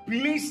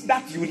place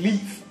that you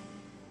live,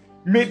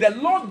 may the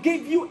Lord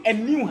give you a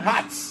new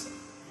heart,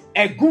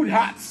 a good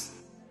heart,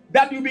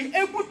 that you'll be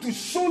able to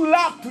show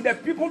love to the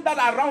people that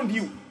are around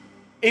you,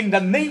 in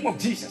the name of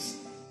Jesus.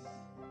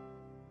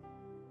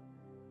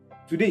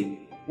 Today,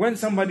 when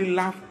somebody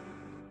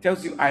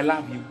tells you, I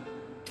love you,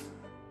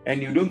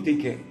 and you don't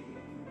take care,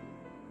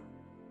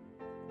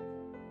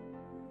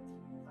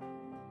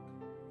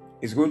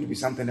 it's going to be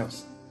something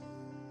else.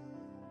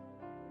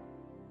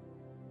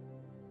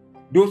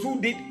 Those who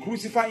did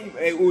crucify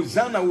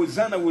Hosanna,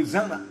 Hosanna,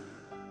 Hosanna,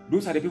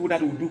 those are the people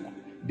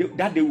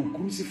that they will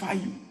crucify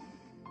you.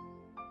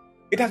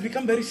 It has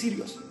become very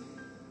serious.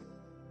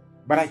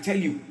 But I tell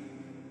you,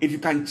 if you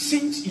can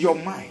change your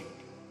mind,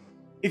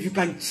 if you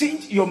can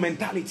change your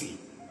mentality,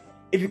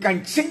 if you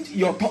can change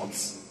your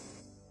thoughts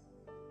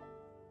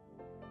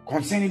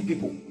concerning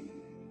people,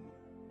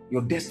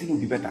 your destiny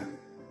will be better.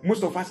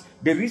 Most of us,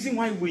 the reason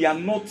why we are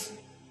not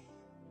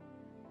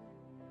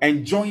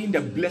enjoying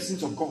the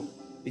blessings of God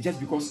is just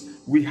because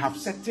we have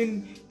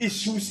certain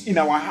issues in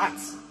our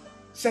hearts.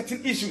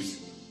 Certain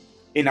issues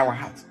in our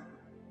heart.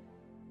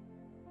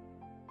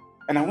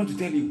 And I want to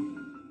tell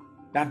you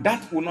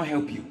that will not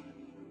help you.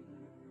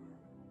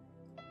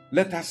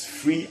 Let us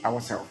free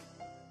ourselves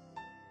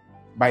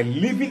by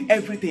leaving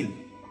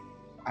everything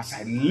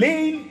aside,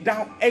 laying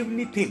down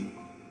everything.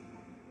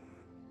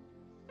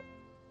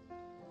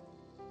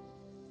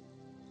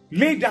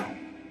 Lay down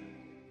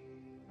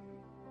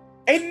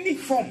any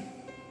form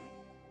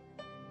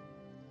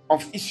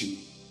of issue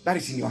that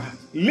is in your heart.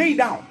 Lay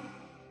down,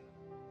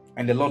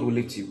 and the Lord will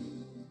lift you.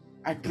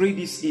 I pray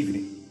this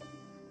evening,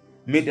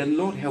 may the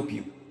Lord help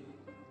you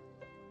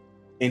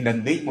in the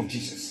name of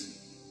Jesus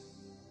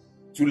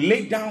to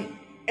lay down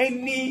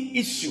any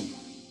issue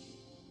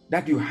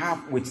that you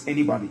have with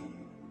anybody,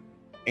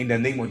 in the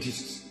name of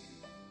Jesus.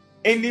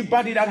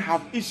 Anybody that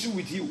have issue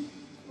with you,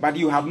 but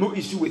you have no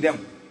issue with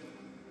them,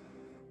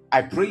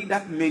 I pray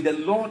that may the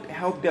Lord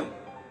help them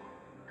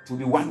to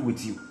be one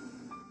with you,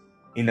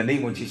 in the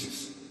name of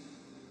Jesus.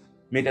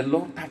 May the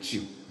Lord touch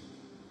you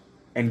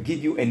and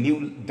give you a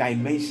new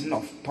dimension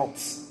of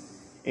thoughts,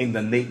 in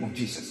the name of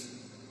Jesus,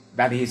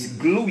 that His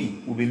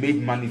glory will be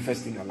made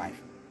manifest in your life.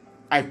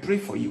 I pray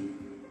for you.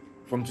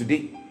 From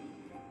today,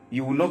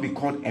 you will not be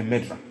called a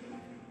murderer.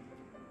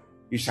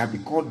 You shall be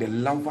called the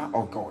lover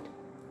of God.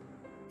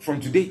 From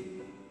today,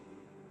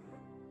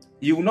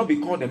 you will not be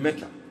called a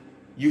murderer.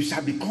 You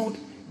shall be called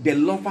the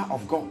lover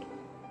of God.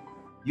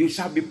 You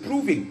shall be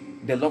proving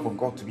the love of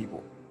God to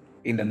people,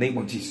 in the name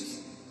of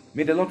Jesus.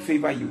 May the Lord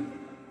favor you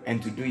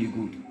and to do you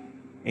good.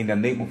 In the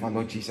name of our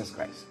Lord Jesus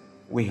Christ,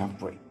 we have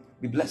prayed.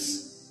 Be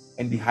blessed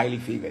and be highly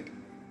favored.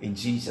 In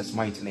Jesus'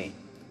 mighty name,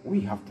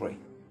 we have prayed.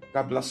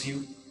 God bless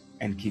you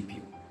and keep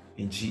you.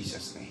 In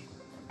Jesus' name,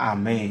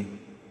 amen.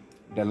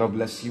 The Lord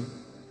bless you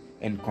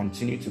and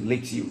continue to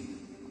lead you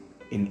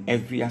in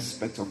every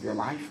aspect of your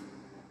life,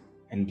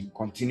 and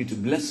continue to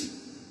bless you.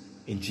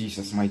 In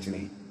Jesus' mighty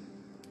name,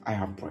 I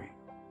have prayed.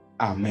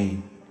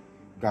 Amen.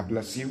 God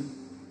bless you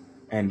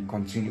and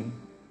continue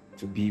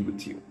to be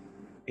with you.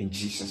 In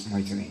Jesus'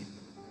 mighty name,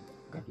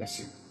 God bless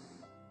you.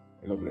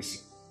 The Lord bless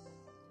you.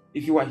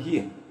 If you are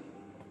here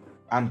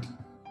and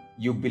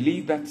you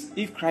believe that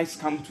if Christ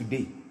comes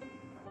today,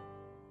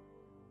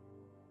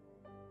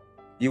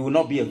 you will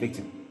not be a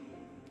victim,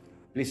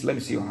 please let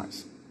me see your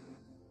hands.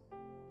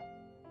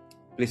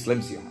 Please let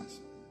me see your hands.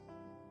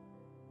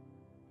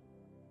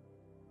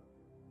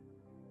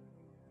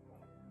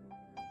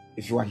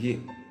 If you are here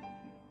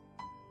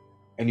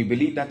and you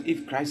believe that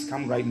if Christ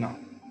comes right now,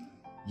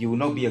 you will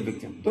not be a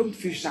victim, don't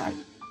feel shy.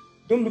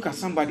 Don't look at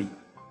somebody.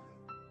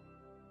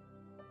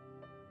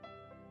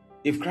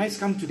 If Christ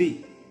comes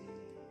today,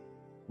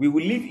 we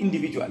will live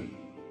individually.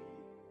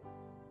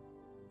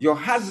 Your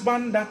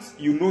husband, that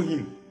you know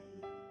him,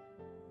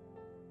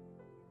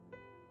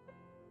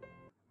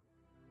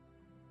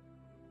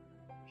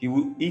 he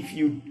will, if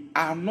you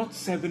are not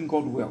serving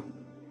God well,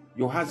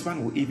 your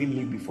husband will even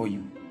live before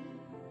you.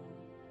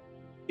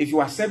 If you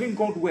are serving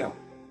God well,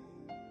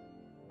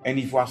 and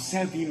if you are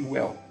serving Him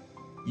well,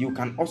 you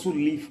can also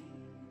leave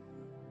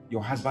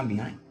your husband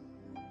behind.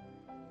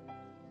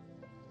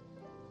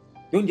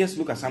 Don't just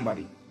look at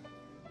somebody.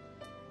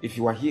 If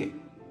you are here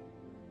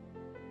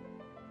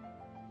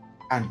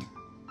and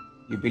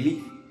you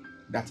believe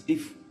that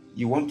if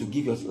you want to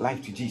give your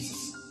life to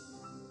Jesus,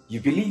 you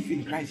believe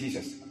in Christ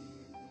Jesus,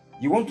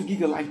 you want to give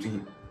your life to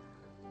Him,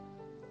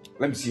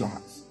 let me see your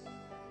hands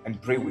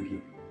and pray with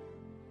you.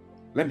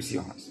 Let me see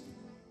your hands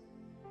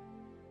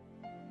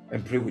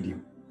and pray with you.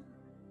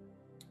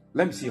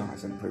 Let me see your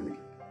hands and pray with you.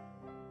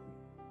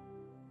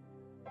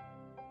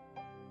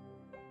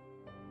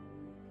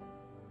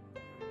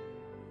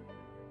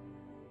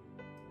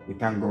 We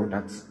thank God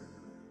that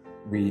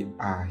we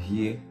are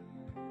here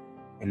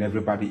and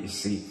everybody is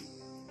safe.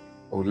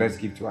 Oh, let's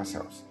give to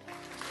ourselves.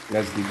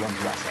 Let's give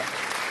unto ourselves.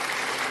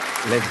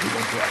 Let's give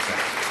unto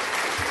ourselves.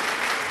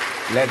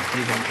 Let's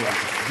give unto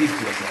ourselves. Give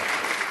to yourself.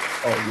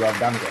 Oh, you have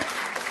done well.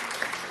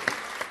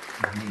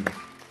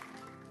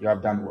 You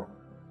have done well.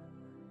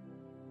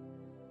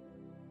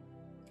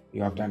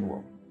 You have done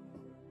well.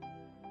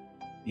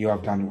 You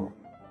have done well.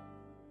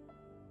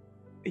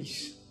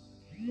 Eesh.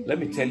 Let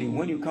me tell you,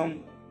 when you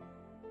come,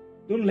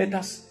 don't let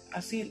us,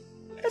 I say,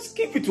 let's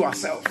give it to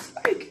ourselves.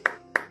 Like,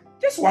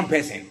 just one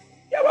person.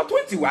 Yeah, about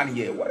 21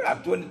 here. What are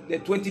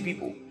 20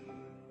 people?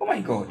 Oh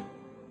my God.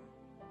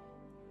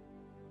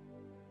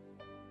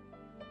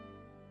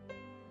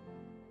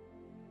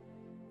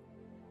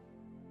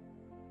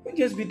 Don't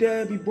just be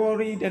there, be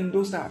boring, and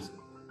those stuff.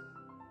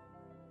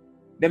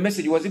 The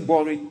message, was it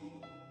boring?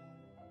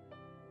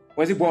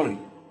 Was it boring?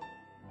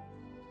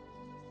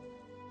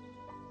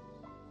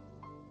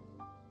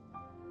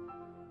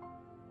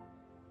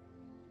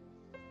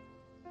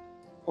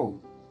 Oh.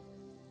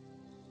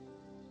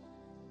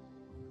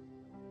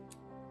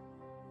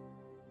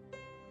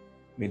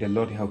 May the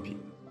Lord help you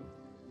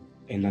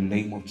in the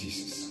name of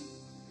Jesus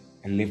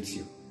and lift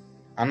you.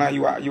 And now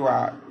you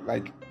are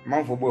like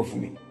man for both for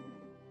me.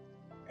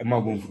 A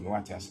man for me.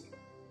 What else?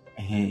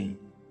 A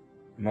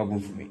man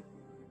for me.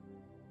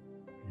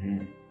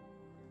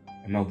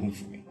 A man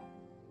for me.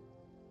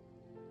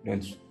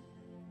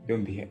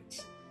 Don't be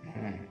hurt.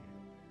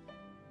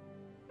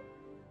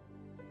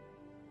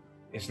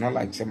 It's not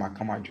like say my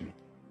come out to me.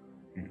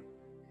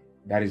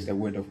 That is the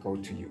word of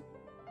God to you.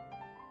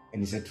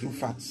 And it's a true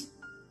fact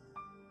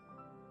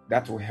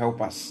that will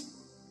help us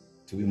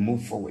to be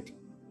moved forward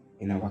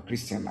in our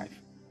Christian life.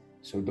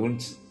 So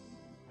don't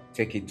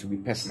take it to be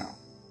personal.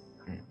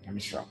 I'm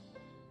sure.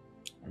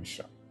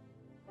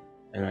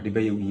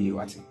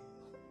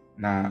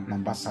 Na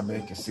nambasa be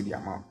kesi di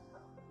ama.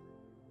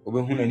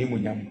 Obehu na ni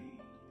munyam.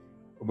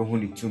 Obehu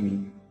ni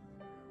tumi.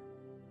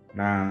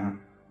 Na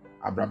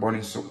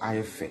abraboni so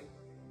ayefe.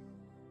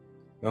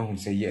 When he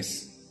say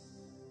yes,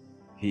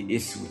 He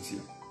is with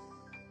you.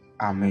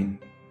 Amen.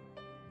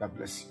 God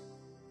bless you.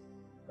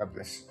 God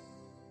bless you.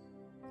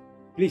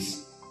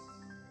 Please,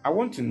 I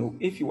want to know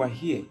if you are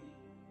here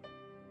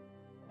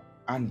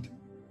and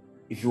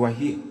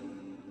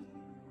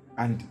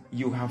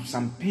you have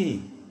some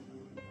pain,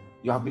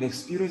 you have been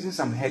experiencing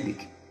some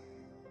headache.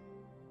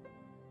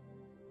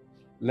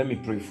 Let me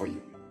pray for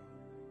you.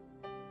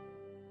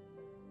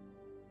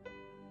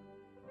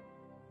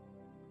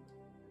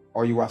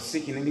 Or you are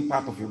sick in any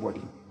part of your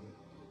body.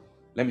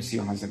 Let me see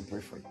your hands and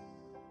pray for you.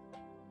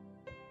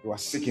 You are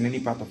sick in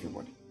any part of your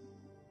body.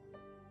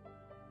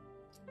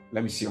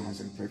 Let me see your hands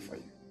and pray for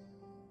you.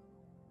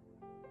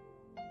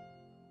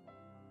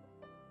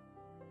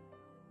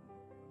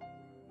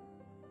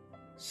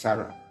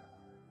 Sarah,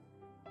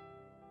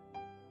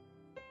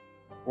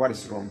 what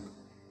is wrong?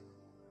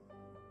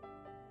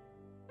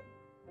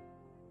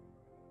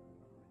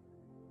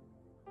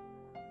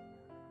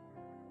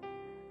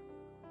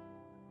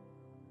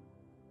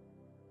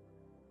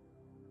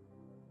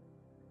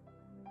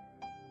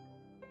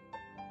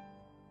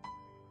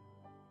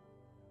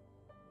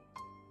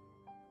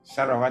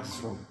 Sarah, what is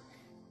wrong?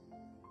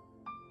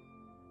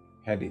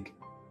 Headache.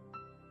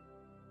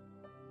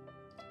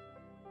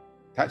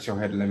 Touch your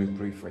head. Let me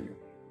pray for you.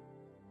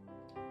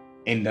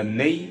 In the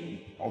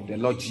name of the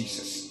Lord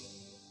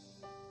Jesus,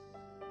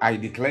 I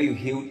declare you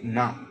healed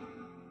now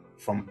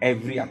from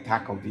every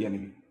attack of the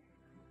enemy.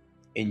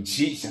 In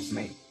Jesus'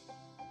 name,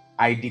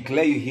 I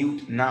declare you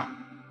healed now.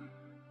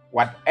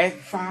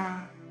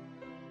 Whatever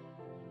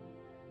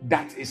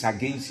that is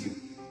against you,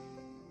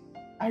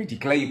 I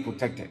declare you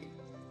protected.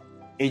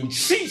 In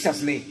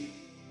Jesus' name,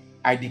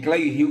 I declare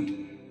you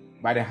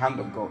healed by the hand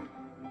of God.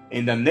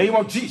 In the name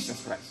of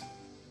Jesus Christ,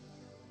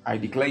 I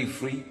declare you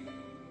free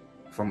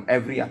from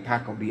every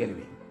attack of the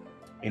enemy.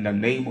 In the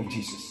name of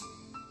Jesus,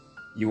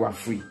 you are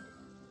free.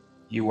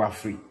 You are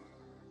free.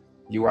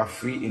 You are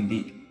free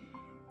indeed,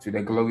 to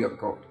the glory of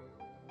God.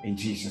 In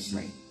Jesus'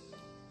 name,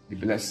 be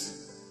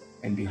blessed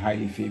and be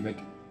highly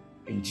favored.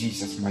 In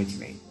Jesus' mighty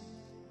name.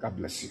 God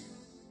bless you.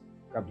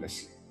 God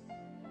bless you.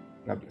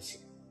 God bless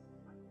you.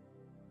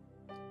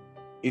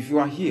 If you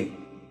are here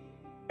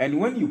and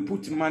when you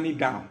put money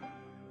down,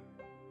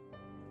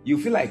 you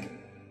feel like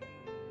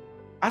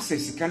as a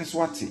second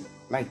swati,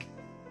 like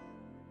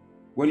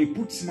when you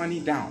put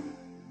money down,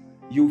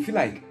 you feel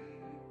like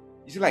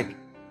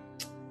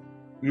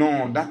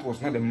no, that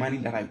was not the money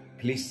that I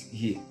placed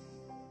here.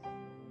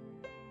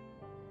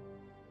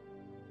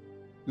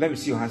 Let me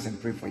see your hands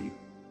and pray for you.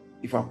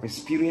 If I've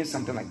experienced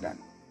something like that,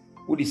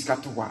 what is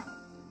katowa?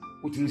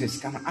 What means a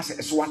scanner as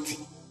a swati?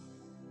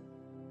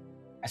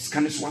 A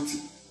scanner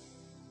swati.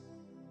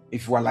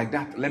 If you are like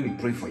that, let me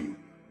pray for you.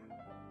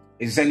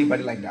 Is there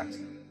anybody like that?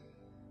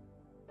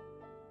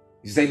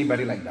 Is there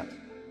anybody like that?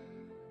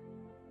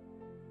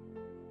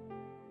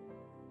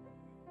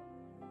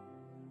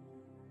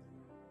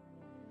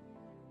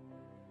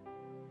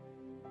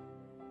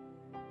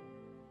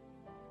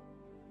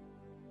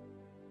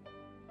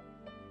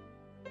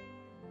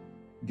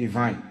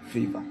 Divine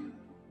favor.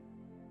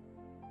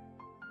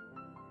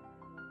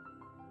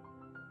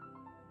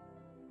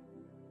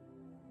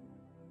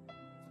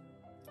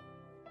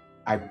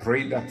 I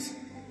pray that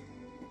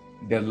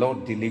the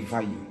Lord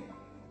deliver you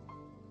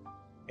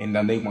in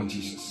the name of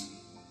Jesus.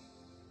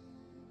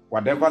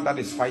 Whatever that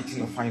is fighting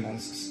your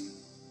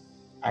finances,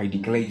 I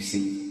declare you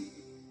safe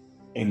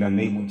in the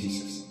name of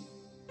Jesus.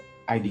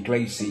 I declare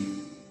you safe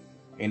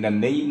in the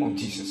name of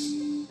Jesus.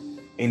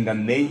 In the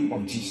name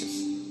of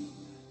Jesus,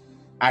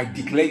 I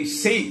declare you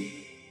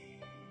safe.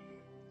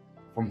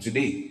 From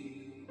today,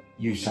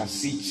 you shall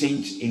see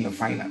change in your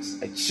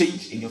finance, a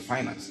change in your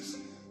finances,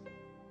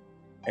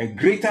 a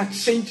greater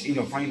change in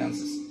your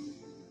finances.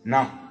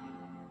 Now,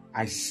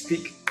 I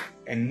speak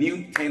a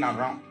new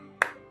turnaround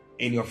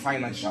in your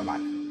financial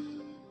life.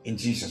 In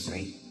Jesus'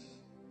 name,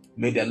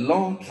 may the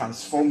Lord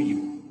transform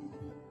you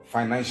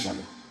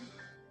financially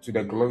to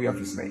the glory of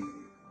His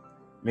name.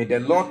 May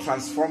the Lord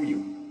transform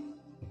you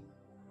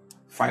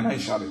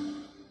financially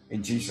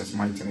in Jesus'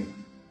 mighty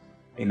name.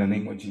 In the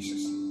name of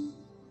Jesus,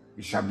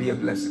 you shall be a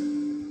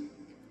blessing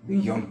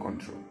beyond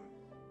control.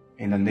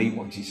 In the name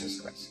of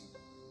Jesus Christ,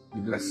 be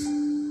blessed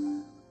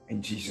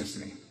in Jesus'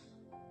 name.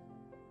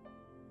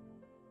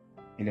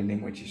 In the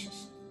name of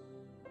Jesus.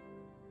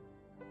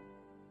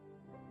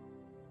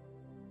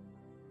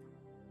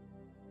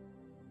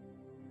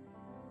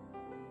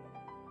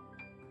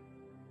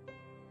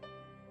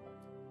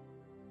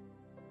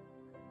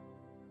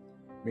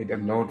 May the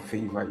Lord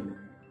favor you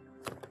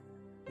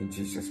in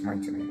Jesus'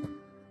 mighty name.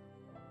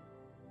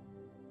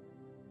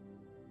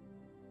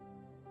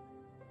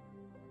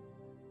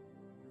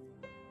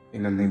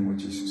 In the name of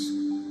Jesus.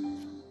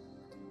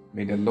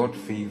 May the Lord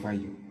favor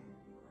you.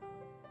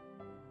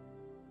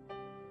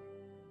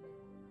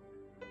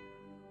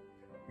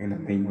 In the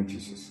name of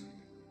Jesus.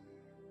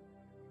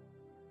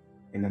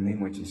 In the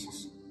name of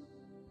Jesus.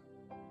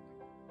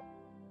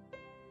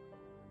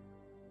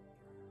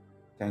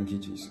 Thank you,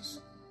 Jesus.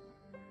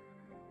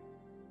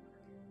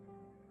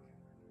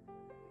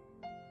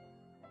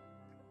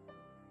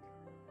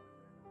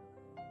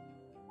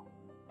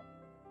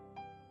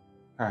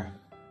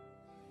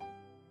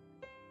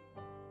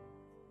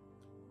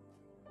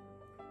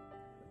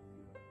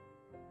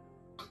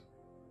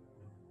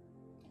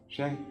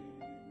 Shane,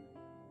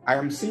 I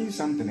am seeing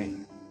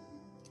something.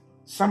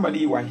 Somebody,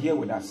 you are here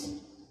with us.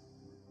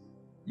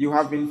 You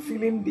have been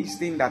feeling this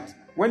thing that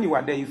when you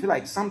are there, you feel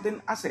like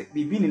something as a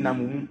bibi ni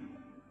namumu,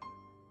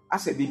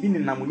 as a bibi ni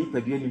namuni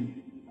peduenim,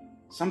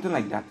 something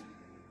like that.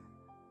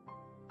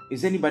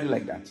 Is anybody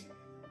like that?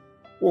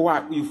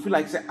 Or you feel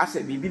like as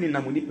a bibi ni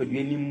namuni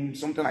peduenim,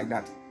 something like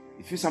that.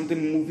 You feel something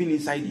moving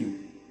inside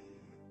you.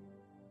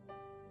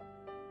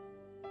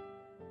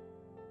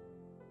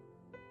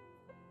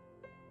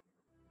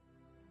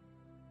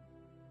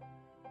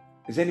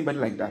 Is anybody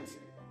like that?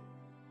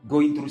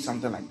 Going through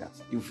something like that?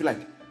 You feel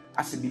like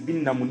as a bibi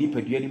ni namuni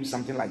peduenim,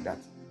 something like that.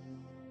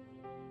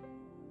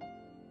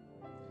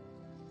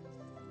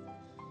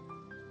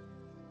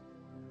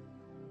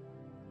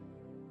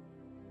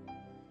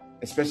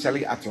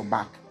 Especially at your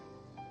back.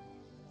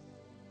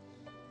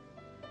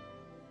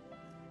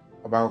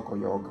 About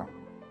Koyoga.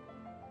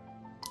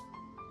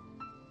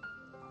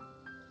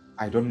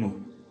 I don't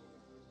know.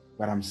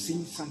 But I'm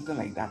seeing something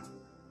like that.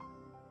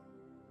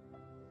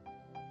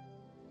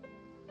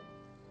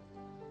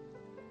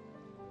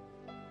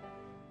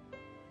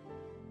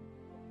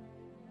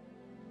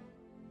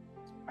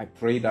 I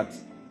pray that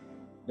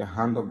the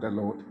hand of the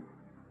Lord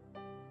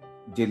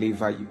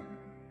deliver you.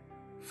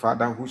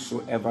 Father,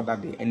 whosoever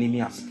that the enemy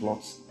has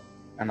plotted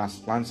and has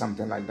planned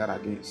something like that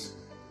against,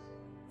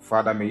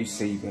 Father, may you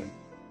save him.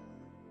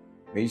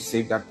 May you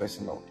save that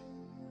person, Lord.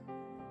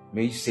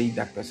 May you save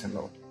that person,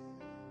 Lord.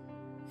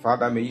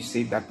 Father, may you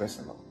save that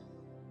person, Lord.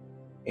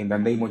 In the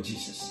name of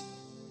Jesus.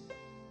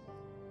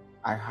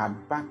 I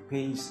had back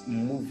pains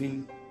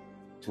moving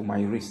to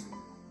my wrist,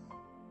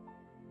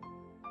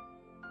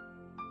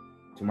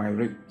 to my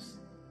ribs.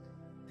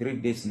 3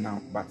 days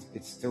now, but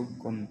it's still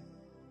gone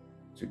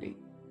today.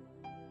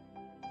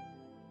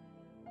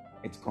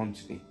 It's gone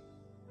today.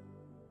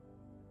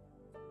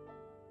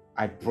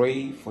 I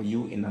pray for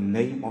you in the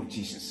name of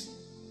Jesus.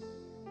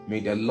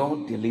 May the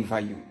Lord deliver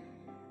you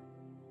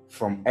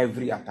from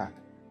every attack.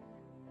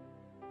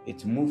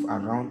 It moved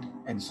around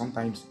and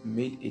sometimes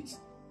made it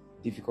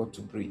difficult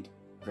to breathe.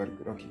 Very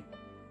good. Okay.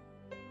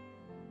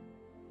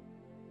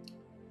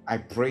 I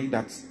pray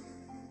that,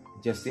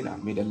 Justina,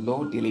 may the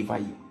Lord deliver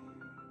you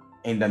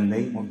in the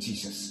name of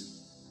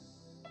Jesus.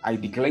 I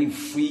declare you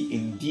free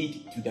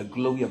indeed to the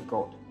glory of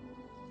God.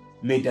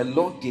 May the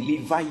Lord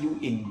deliver you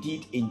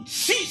indeed in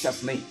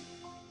Jesus' name.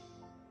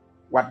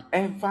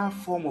 Whatever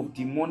form of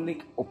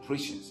demonic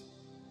operations,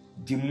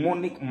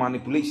 demonic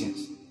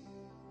manipulations,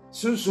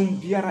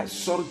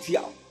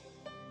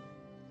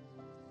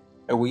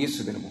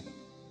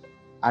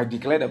 I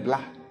declare the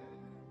blood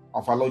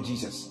of our Lord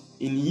Jesus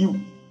in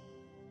you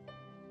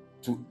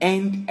to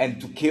end and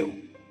to kill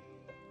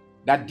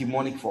that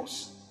demonic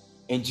force.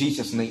 In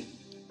Jesus' name.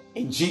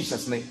 In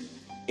Jesus' name.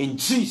 In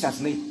Jesus'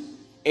 name.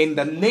 In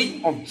the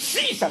name of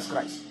Jesus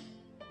Christ,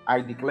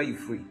 I declare you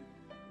free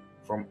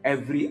from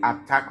every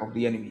attack of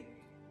the enemy.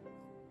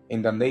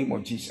 In the name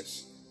of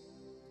Jesus.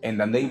 In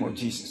the name of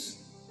Jesus.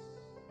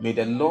 May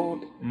the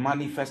Lord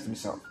manifest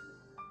himself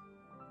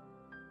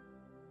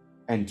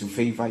and to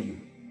favor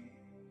you.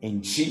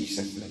 In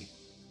Jesus' name.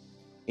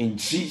 In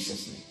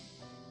Jesus' name.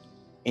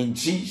 In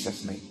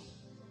Jesus' name.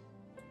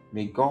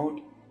 May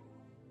God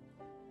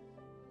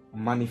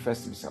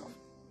manifest himself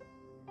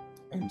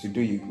and to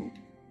do you good.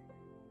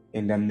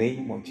 In the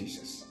name of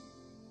Jesus,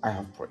 I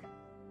have prayed.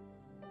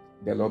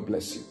 The Lord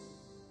bless you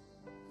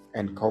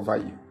and cover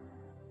you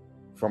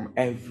from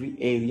every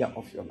area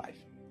of your life.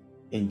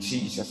 In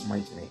Jesus'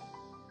 mighty name.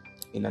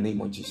 In the name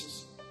of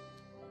Jesus.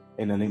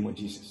 In the name of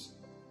Jesus.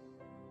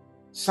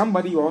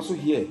 Somebody also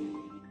here,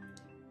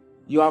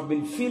 you have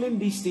been feeling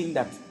this thing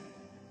that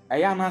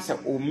Ayana said,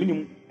 "O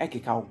minimum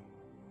ekikau.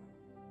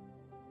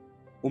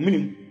 O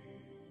minimum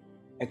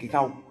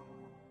ekikau.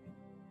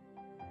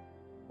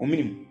 O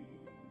minimum."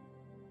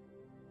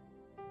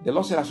 The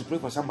Lord said I should pray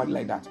for somebody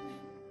like that.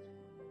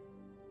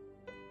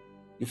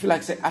 You feel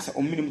like say, "I said,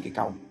 o minimum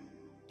ekikau."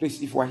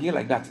 Please, if you are here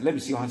like that, let me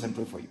see your hands and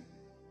pray for you.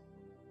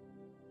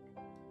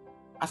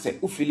 I said,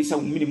 "O Felisa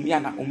o minimum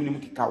yana o minimum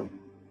ekikau."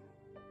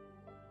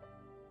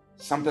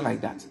 Something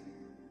like that.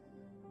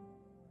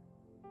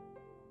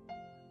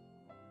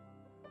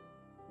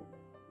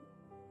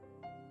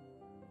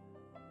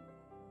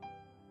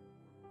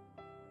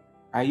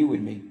 Are you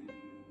with me?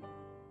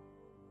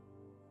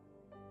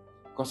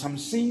 Because I'm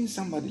seeing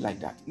somebody like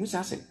that.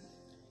 Musa said,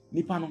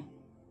 Nipano,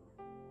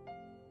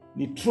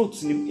 the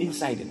throat's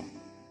inside, you know.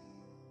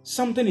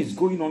 Something is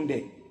going on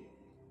there.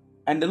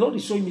 And the Lord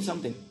is showing me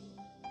something.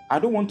 I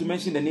don't want to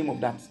mention the name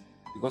of that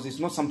because it's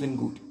not something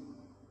good.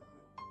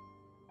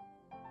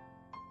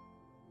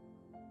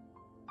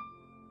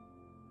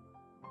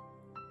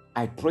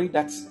 I pray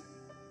that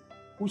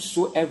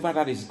whosoever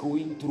that is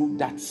going through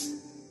that,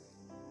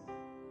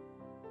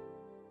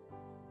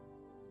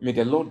 may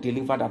the Lord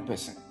deliver that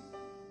person.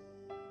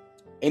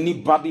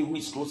 Anybody who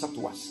is closer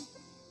to us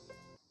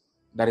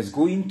that is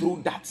going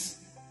through that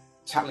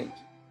challenge,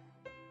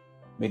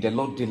 may the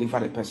Lord deliver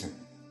the person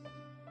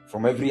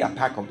from every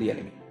attack of the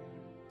enemy.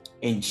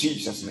 In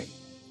Jesus' name.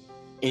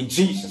 In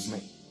Jesus'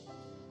 name.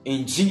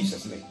 In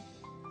Jesus' name.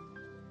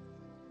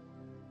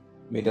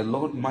 May the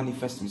Lord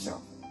manifest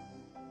himself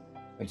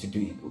and to do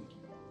you good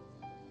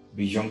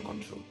beyond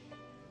control.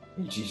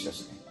 In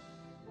Jesus' name,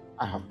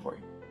 I have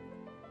prayed.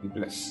 Be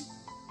blessed.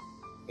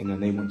 In the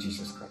name of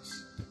Jesus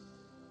Christ.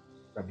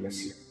 God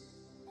bless you.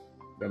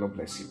 The Lord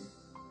bless you.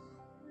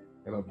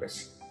 The Lord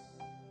bless you.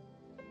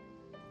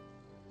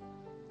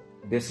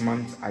 This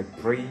month, I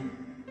pray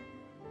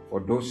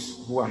for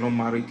those who are not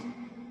married.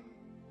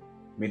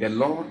 May the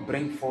Lord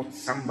bring forth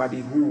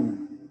somebody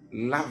who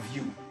loves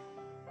you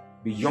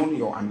beyond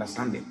your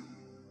understanding.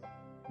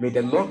 May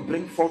the Lord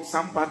bring forth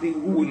somebody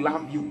who will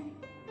love you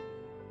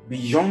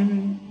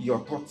beyond your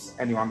thoughts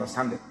and your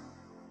understanding.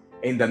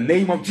 In the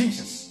name of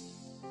Jesus,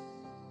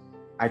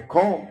 I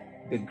call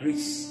the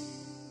grace,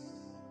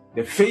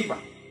 the favor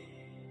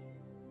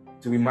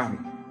to be married.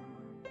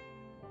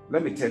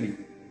 Let me tell you.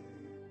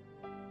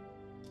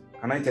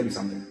 Can I tell you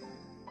something?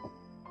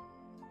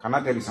 Can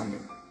I tell you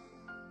something?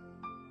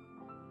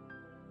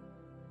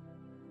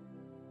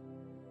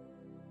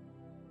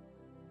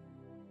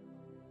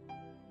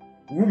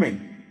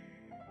 Women,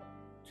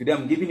 today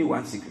I'm giving you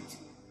one secret.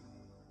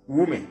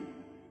 Women,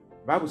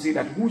 the Bible says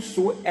that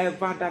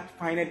whosoever that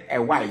findeth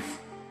a wife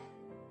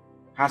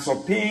has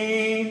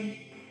obtained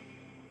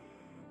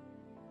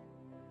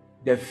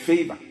the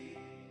favor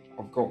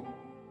of God.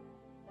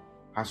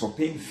 Has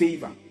obtained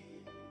favor.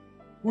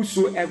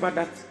 Whosoever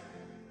that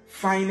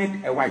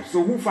findeth a wife.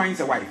 So who finds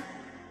a wife?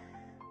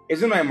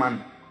 Is it not a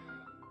man?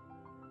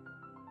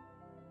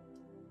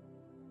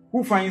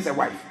 Who finds a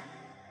wife?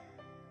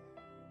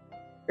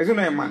 Is it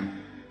not a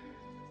man?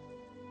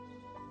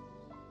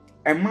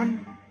 A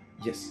man,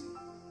 yes.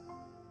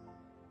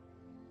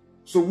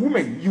 So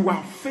woman, you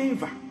are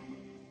favor.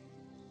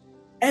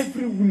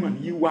 Every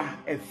woman, you are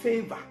a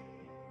favor.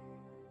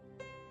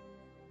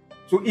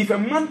 So if a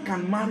man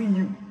can marry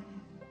you,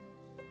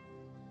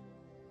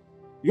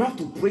 you have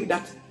to pray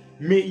that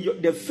may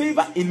the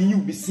favor in you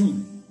be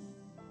seen.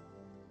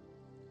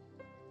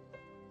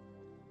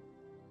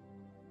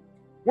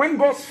 When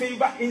God's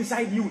favor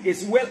inside you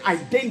is well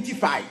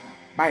identified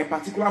by a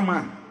particular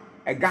man,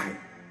 a guy,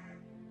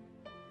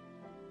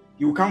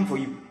 he will come for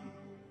you.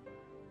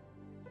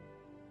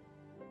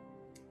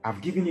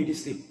 I've given you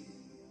this tip.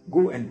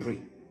 Go and pray.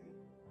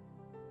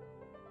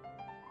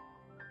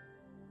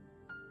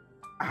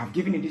 I have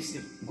given you this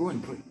tip. Go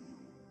and pray.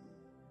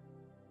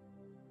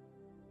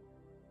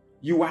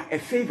 You are a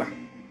favor.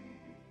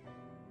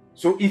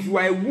 So if you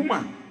are a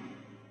woman,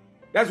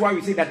 that's why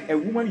we say that a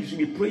woman, you should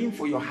be praying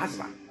for your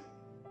husband.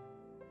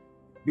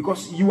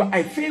 Because you are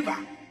a favor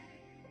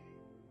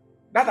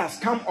that has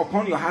come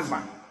upon your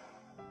husband.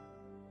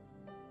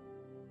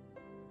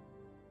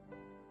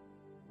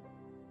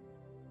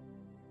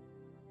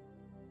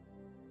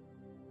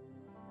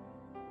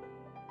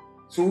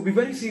 So we'll be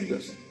very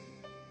serious.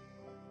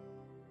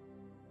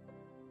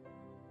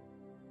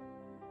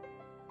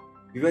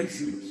 Be very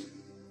serious.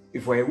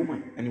 If you are a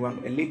woman and you are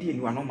a lady and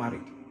you are not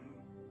married,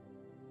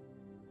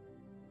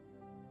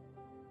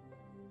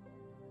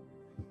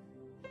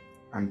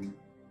 and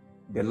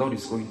the Lord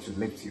is going to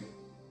lift you,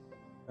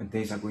 and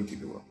things are going to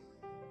be well.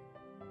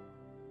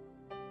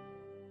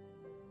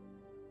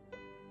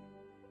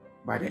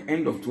 By the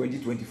end of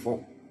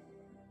 2024,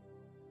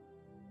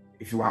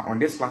 if you are on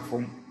this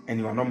platform and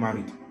you are not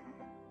married,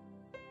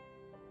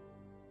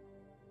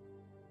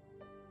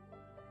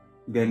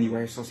 then you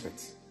are a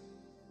suspect.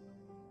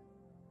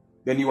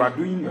 Then you are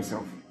doing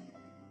yourself.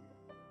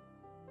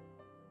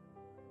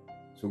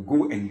 So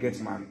go and get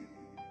married.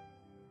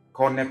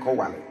 Call Neko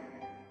Wale.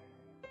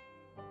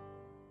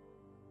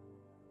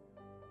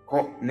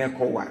 Call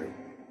Neko Wale.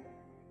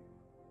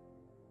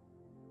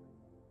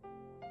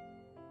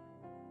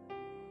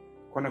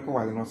 Call Neko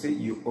Wale. Not say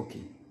you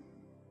okay.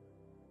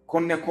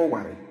 Call Neko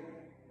Wale.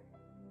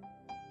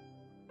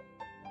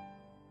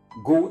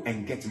 Go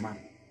and get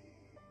married.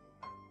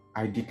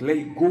 I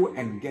declare, go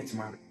and get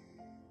married.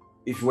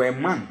 If you are a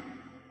man,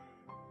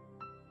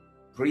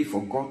 pray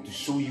for God to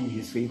show you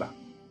his favor.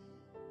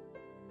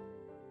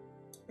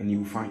 And you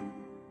will find.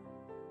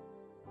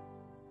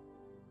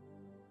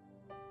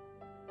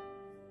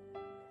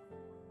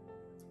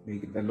 May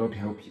the Lord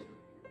help you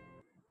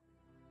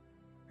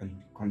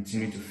and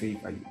continue to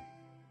favor you.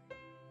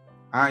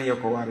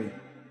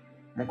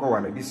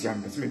 Mokowale, this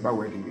young person about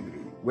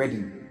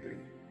wedding.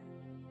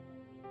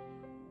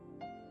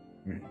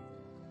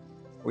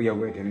 Oh, you're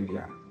wedding in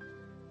India.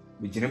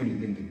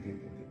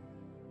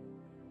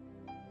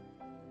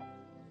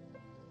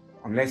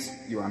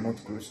 Unless you are not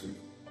close to me.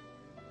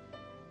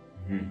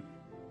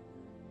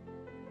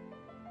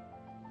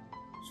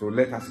 So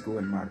let us go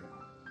and marry,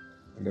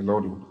 and the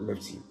Lord will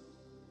lift you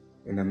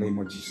in the name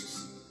of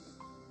Jesus.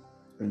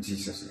 In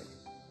Jesus' name.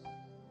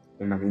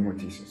 In the name of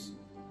Jesus.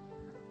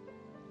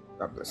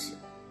 God bless you.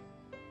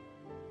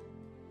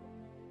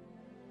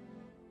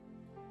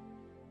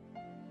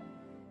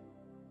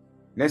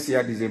 Next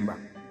year, December.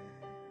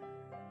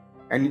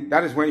 And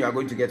that is when you are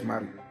going to get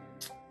married.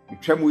 We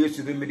tremble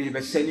yesterday, maybe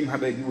the same him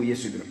have baby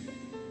yesterday.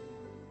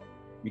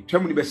 We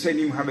tremble the same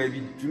him have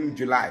baby June,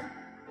 July.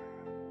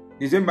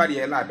 December, the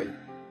 11th,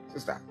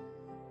 sister.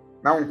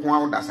 Now,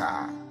 that's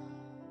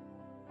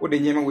What the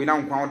name we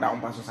now found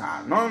down passes.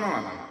 No.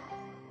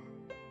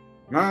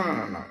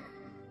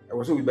 It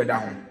was so we better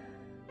down.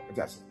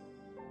 Just,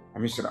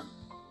 I'm sure.